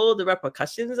feel the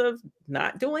repercussions of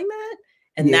not doing that.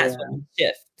 And that's when we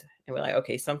shift. And we're like,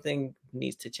 okay, something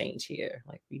needs to change here.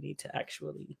 Like we need to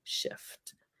actually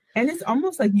shift. And it's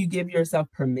almost like you give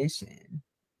yourself permission.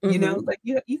 You know, like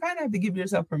you kind of have to give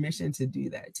yourself permission to do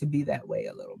that, to be that way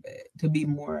a little bit, to be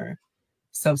more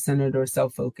self-centered or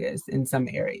self-focused in some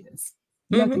areas.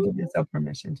 You have to give yourself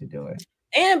permission to do it.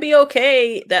 And be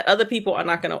okay that other people are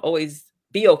not going to always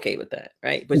be okay with that,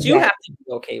 right? But you have to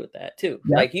be okay with that too.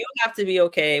 Yep. Like you have to be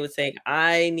okay with saying,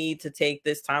 I need to take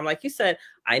this time. Like you said,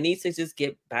 I need to just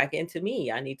get back into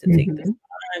me. I need to take this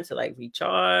time to like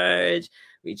recharge,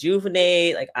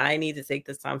 rejuvenate. Like I need to take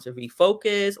this time to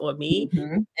refocus on me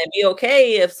and be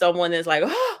okay if someone is like,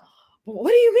 oh,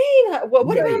 what do you mean? What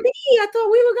about me? I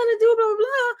thought we were going to do blah, blah,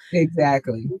 blah.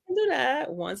 Exactly. You can do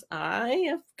that once I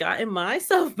have gotten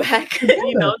myself back.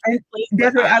 You know,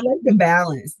 definitely, I like the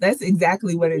balance. That's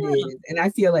exactly what it is. And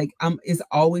I feel like it's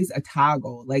always a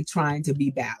toggle, like trying to be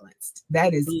balanced.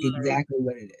 That is exactly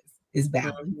what it is. Is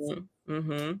balance.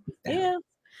 Yeah.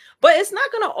 But it's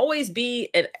not going to always be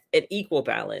an equal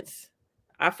balance.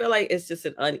 I feel like it's just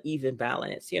an uneven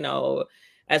balance, you know,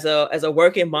 as a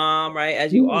working mom, right?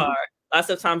 As you are, lots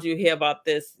of times you hear about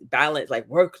this balance, like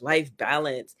work-life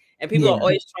balance, and people are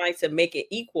always trying to make it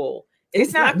equal.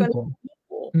 It's not going to be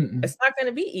equal. It's not going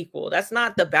to be equal. That's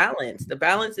not the balance. The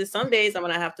balance is some days I'm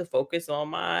going to have to focus on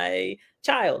my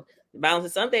child. The balance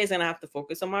is some days I'm going to have to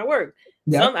focus on my work.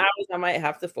 Some hours I might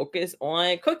have to focus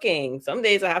on cooking. Some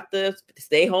days I have to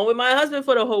stay home with my husband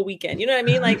for the whole weekend. You know what I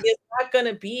mean? Like it's not going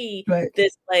to be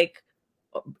this like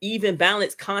even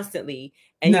balance constantly.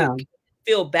 And you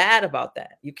feel bad about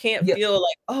that. You can't feel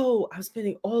like, oh, I'm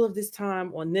spending all of this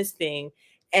time on this thing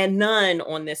and none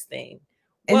on this thing.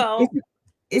 And well,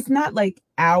 it's not like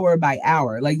hour by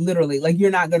hour, like literally, like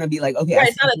you're not going to be like, okay,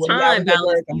 it's not a time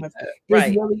balance.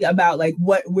 It's really about like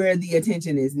where the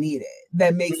attention is needed.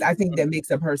 That makes, I think that makes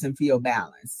a person feel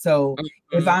balanced. So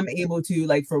if I'm able to,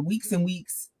 like for weeks and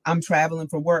weeks, I'm traveling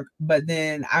for work, but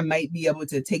then I might be able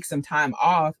to take some time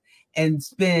off and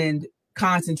spend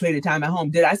concentrated time at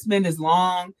home. Did I spend as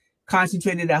long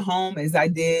concentrated at home as I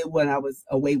did when I was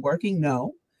away working?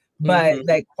 No. But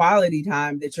that quality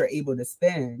time that you're able to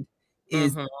spend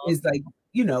is like,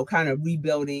 you know, kind of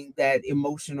rebuilding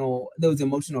those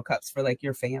emotional cups for like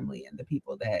your family and the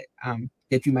people that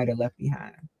that you might have left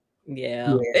behind.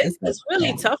 Yeah. It's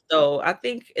really tough though. I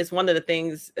think it's one of the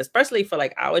things, especially for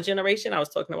like our generation. I was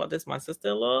talking about this with my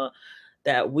sister-in-law,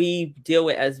 that we deal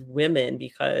with as women,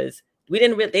 because they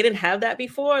didn't have that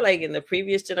before. Like in the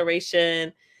previous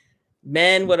generation,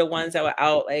 men were the ones that were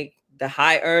out, like the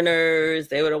high earners.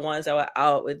 They were the ones that were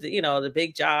out with, you know, the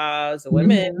big jobs. The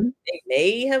women, they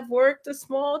may have worked a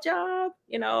small job,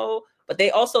 you know, but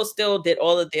they also still did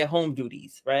all of their home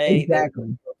duties, right?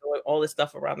 Exactly. Doing all this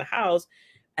stuff around the house.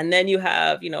 And then you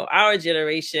have, you know, our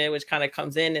generation, which kind of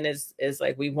comes in and is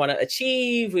like, we want to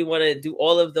achieve, we want to do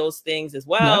all of those things as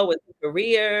well with the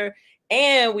career.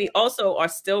 And we also are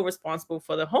still responsible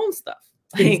for the home stuff.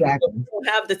 Like, we don't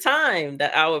have the time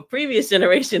that our previous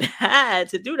generation had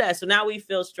to do that. So now we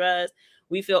feel stressed,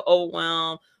 we feel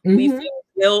overwhelmed, we feel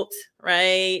guilt,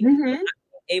 right? We're not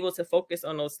able to focus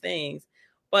on those things.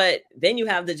 But then you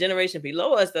have the generation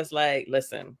below us that's like,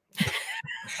 listen,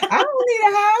 I don't need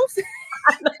a house.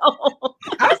 I know.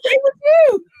 I'll stay with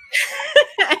you.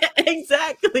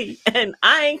 Exactly. And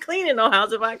I ain't cleaning no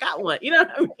house if I got one. You know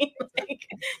what I mean? Like,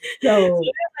 so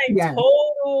they're like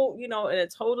total, you know, in a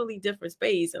totally different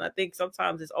space. And I think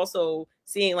sometimes it's also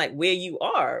seeing like where you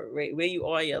are, right? Where you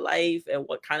are in your life and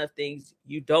what kind of things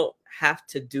you don't have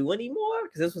to do anymore.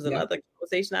 Because this was another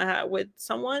conversation I had with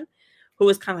someone who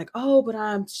was kind of like, oh, but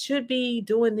I should be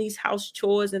doing these house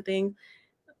chores and things.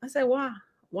 I said, why?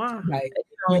 Right.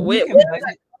 Where does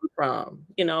that come from?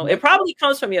 It probably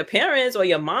comes from your parents or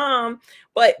your mom,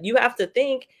 but you have to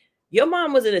think your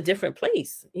mom was in a different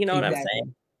place. You know what I'm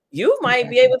saying? You might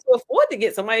be able to afford to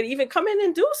get somebody to even come in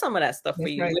and do some of that stuff for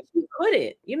you, which you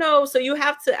couldn't, so you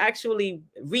have to actually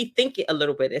rethink it a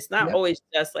little bit. It's not always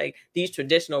just like these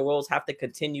traditional roles have to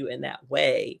continue in that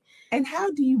way. And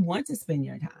how do you want to spend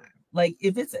your time? Like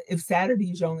if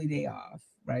Saturday is your only day off,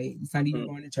 right? Sunday you're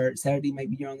going to church, Saturday might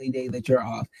be your only day that you're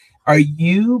off. Are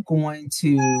you going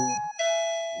to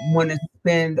want to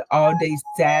spend all day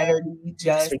Saturday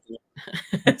just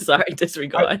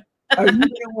disregard? Are you going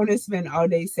to want to spend all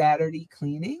day Saturday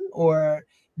cleaning, or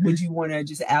would you want to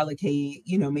just allocate,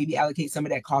 maybe allocate some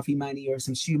of that coffee money or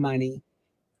some shoe money,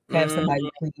 have somebody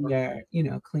clean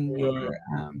your,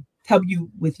 help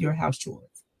you with your house chores?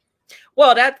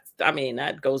 Well, that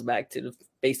goes back to the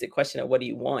basic question of what do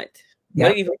you want? What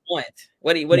do you even want?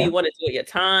 What do you want to do with your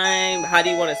time? How do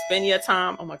you want to spend your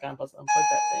time? Oh my God, I'm supposed to unplug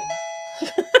that thing.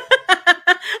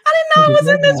 I didn't know it was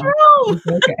in this room.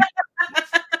 Okay.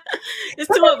 It's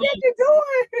two of them.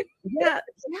 Yeah,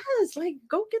 yes, like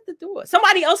go get the door.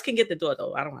 Somebody else can get the door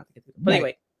though. I don't have to get the door. But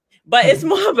anyway,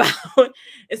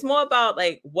 it's more about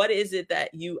like what is it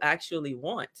that you actually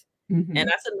want? And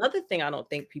that's another thing I don't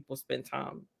think people spend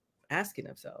time asking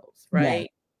themselves, right?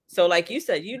 So like you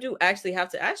said, you do actually have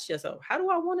to ask yourself, how do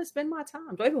I want to spend my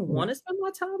time? Do I even want to spend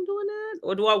my time doing that?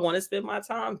 Or do I want to spend my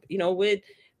time, with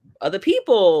other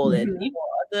people and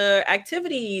other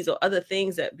activities or other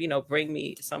things that, bring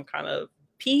me some kind of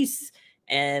peace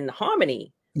and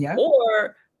harmony? Yeah.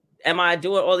 Or am I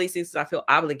doing all these things because I feel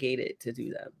obligated to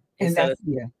do them? And that's,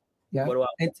 what do I want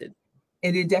to do?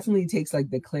 And it definitely takes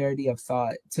like the clarity of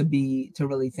thought to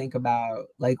really think about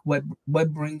like what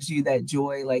brings you that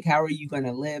joy. Like, how are you going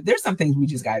to live? There's some things we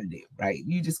just got to do, right?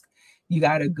 You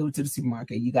got to go to the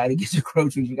supermarket. You got to get your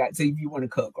groceries. You got to say if you want to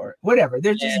cook or whatever.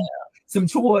 There's just some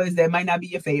chores that might not be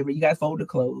your favorite. You got to fold the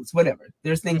clothes, whatever.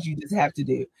 There's things you just have to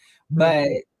do. But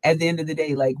at the end of the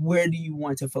day, like, where do you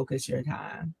want to focus your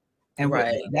time? And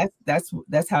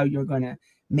that's how you're going to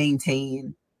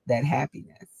maintain that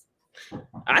happiness.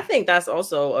 I think that's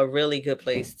also a really good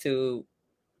place to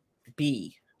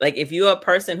be. Like if you're a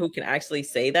person who can actually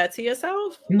say that to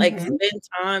yourself, like spend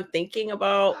time thinking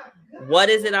about what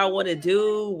is it I want to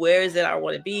do? Where is it I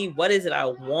want to be? What is it I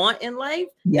want in life?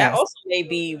 That also may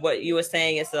be what you were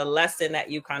saying. It's a lesson that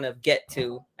you kind of get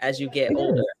to as you get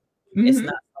older. It's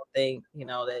not something,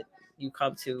 that you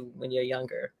come to when you're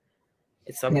younger.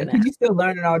 It's something that you're still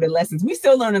learning all the lessons. We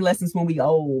still learning lessons when we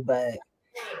old, but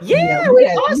we had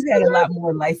a lot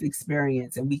more life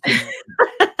experience, and we can.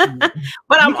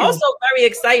 But I'm also very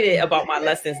excited about my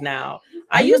lessons now.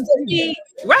 I used to be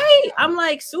I'm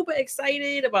like super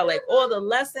excited about like all the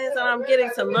lessons that I'm getting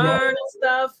to learn and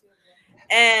stuff.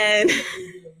 And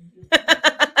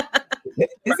that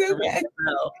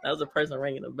was a person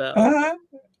ringing the bell.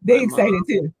 They're excited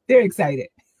too. They're excited.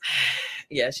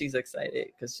 Yeah, she's excited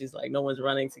because she's like, no one's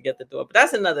running to get the door. But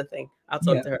that's another thing. I'll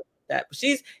talk to her. That but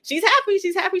she's happy.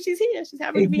 She's happy she's here. She's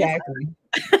happy to be here.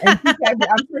 And she's happy.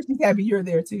 I'm sure she's happy you're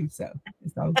there too. So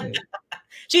it's all good.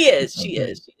 She is.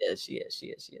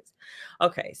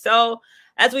 Okay, so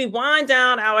as we wind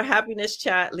down our happiness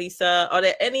chat, Lisa, are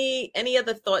there any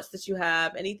other thoughts that you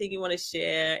have? Anything you want to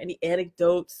share? Any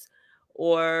anecdotes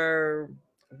or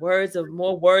words of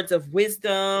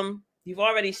wisdom? You've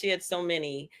already shared so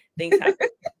many things happen.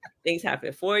 Things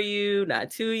happen for you,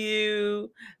 not to you.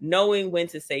 Knowing when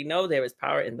to say no. There is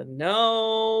power in the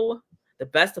no. The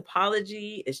best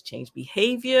apology is change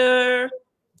behavior.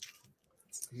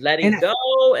 Letting go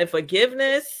and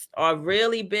forgiveness are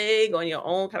really big on your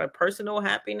own kind of personal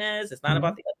happiness. It's not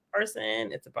about the other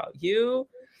person. It's about you.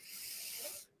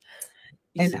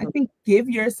 And I think give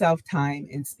yourself time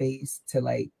and space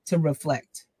to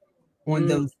reflect on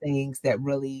those things that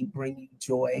really bring you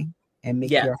joy and make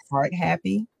your heart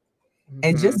happy.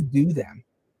 And just do them.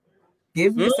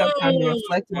 Give yourself time to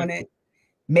reflect on it,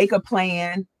 make a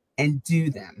plan, and do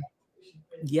them.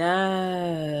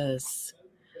 Yes.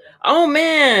 Oh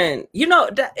man,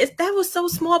 that was so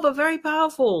small but very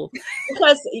powerful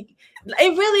because it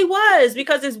really was.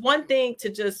 Because it's one thing to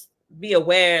just be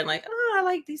aware and like, oh, I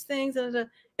like these things.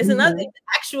 It's another thing to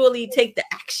actually take the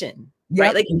action.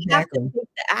 Right? Like you have to take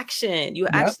the action. You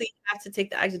actually have to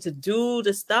take the action to do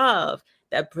the stuff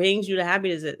that brings you to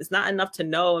happiness. It's not enough to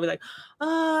know and be like,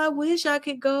 oh, I wish I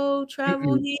could go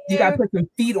travel here. You got to put some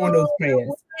feet on those prayers.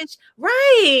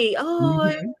 Right. Oh,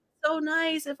 it's so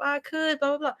nice if I could,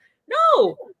 blah, blah, blah.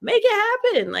 No, make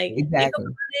it happen. Like, think about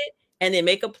it and then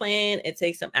make a plan and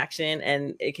take some action.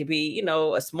 And it could be, you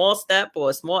know, a small step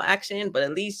or a small action, but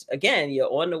at least, again,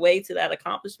 you're on the way to that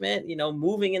accomplishment, you know,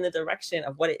 moving in the direction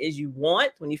of what it is you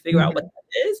want when you figure out what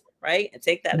that is, right? And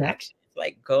take that action,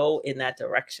 like go in that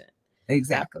direction.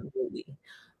 Exactly. Absolutely.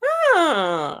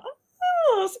 Ah,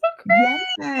 oh, so great.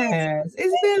 Yes,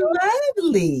 it's been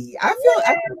lovely. I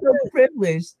feel so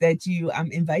privileged that you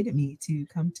invited me to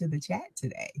come to the chat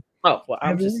today. Oh, well,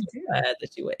 I'm really just so glad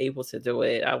that you were able to do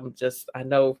it. I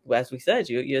know, as we said,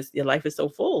 your life is so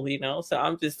full, you know, so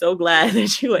I'm just so glad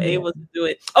that you were able to do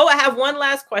it. Oh, I have one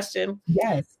last question.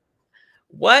 Yes.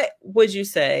 What would you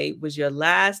say was your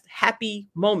last happy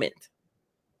moment?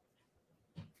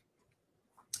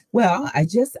 Well, I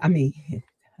mean,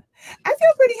 I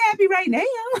feel pretty happy right now.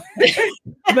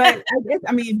 But I guess,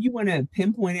 I mean, if you want to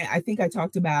pinpoint it, I think I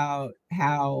talked about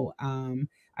how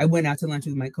I went out to lunch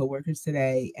with my coworkers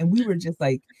today, and we were just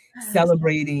like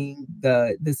celebrating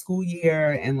the school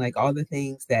year and like all the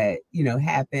things that, you know,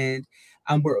 happened.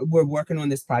 We're working on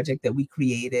this project that we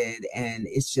created, and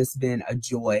it's just been a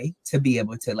joy to be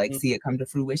able to like see it come to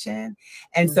fruition.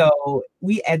 And so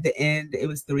we, at the end, it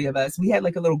was 3 of us. We had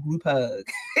like a little group hug,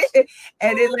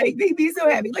 and it like made me so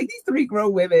happy. Like these 3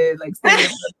 grown women, like standing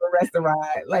in a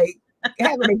restaurant, like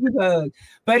having a group hug.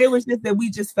 But it was just that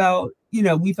we just felt, you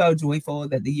know, we felt joyful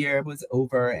that the year was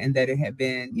over and that it had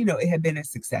been, you know, it had been a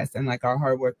success and like our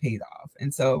hard work paid off.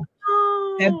 And so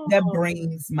that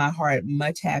brings my heart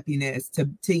much happiness to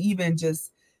even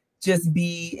just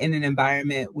be in an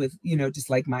environment with, you know, just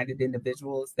like-minded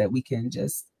individuals that we can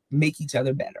just make each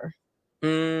other better.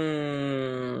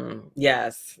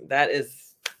 Yes, that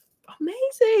is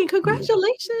amazing.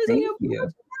 Congratulations on your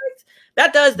project.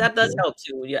 That does help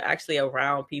too. You're actually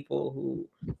around people who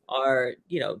are,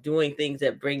 you know, doing things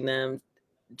that bring them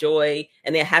joy,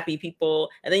 and they're happy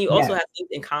people. And then you also have things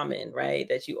in common, right?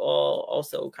 That you all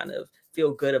also kind of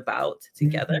feel good about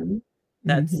together.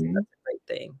 That's a great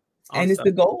thing. Awesome. And it's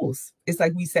the goals. It's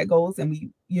like we set goals and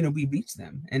we, you know, we reach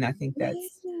them. And I think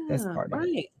that's part of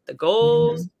it. The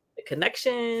goals, the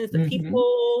connections, the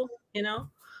people, you know.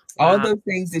 All those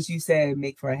things that you said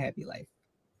make for a happy life.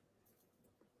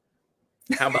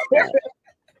 How about that?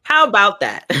 How about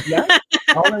that? Yeah,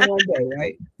 all in one day,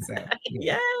 right? So,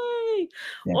 Yay!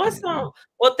 Awesome.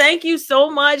 Well, thank you so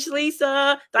much,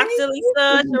 Lisa. Dr.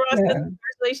 Lisa,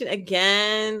 congratulations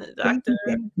again, Doctor.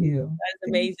 Thank you. That's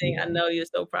amazing. I know you're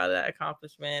so proud of that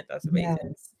accomplishment. That's amazing.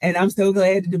 Yes. And I'm so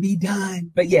glad to be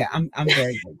done. But yeah, I'm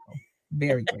very grateful.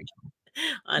 Very grateful.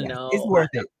 I know. It's worth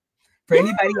it. For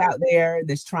anybody out there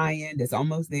that's trying, that's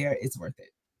almost there, it's worth it.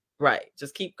 Right.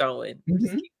 Just keep going.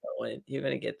 Just keep going. You're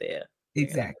going to get there.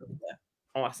 Exactly.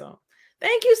 Awesome.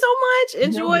 Thank you so much.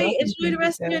 Enjoy the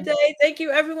rest of your day. Thank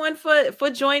you everyone for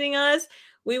joining us.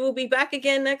 We will be back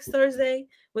again next Thursday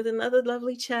with another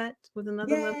lovely chat with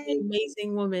another lovely,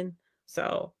 amazing woman.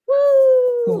 So,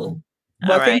 woo! Cool.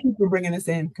 Well, thank you for bringing us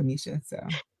in, Kamesha. So,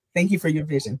 thank you for your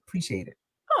vision. Appreciate it.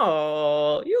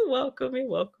 Oh, you're welcome. You're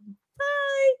welcome.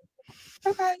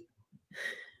 Bye. Bye.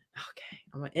 Okay,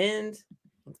 I'm gonna end.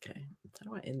 Okay,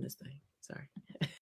 how do I end this thing? Sorry.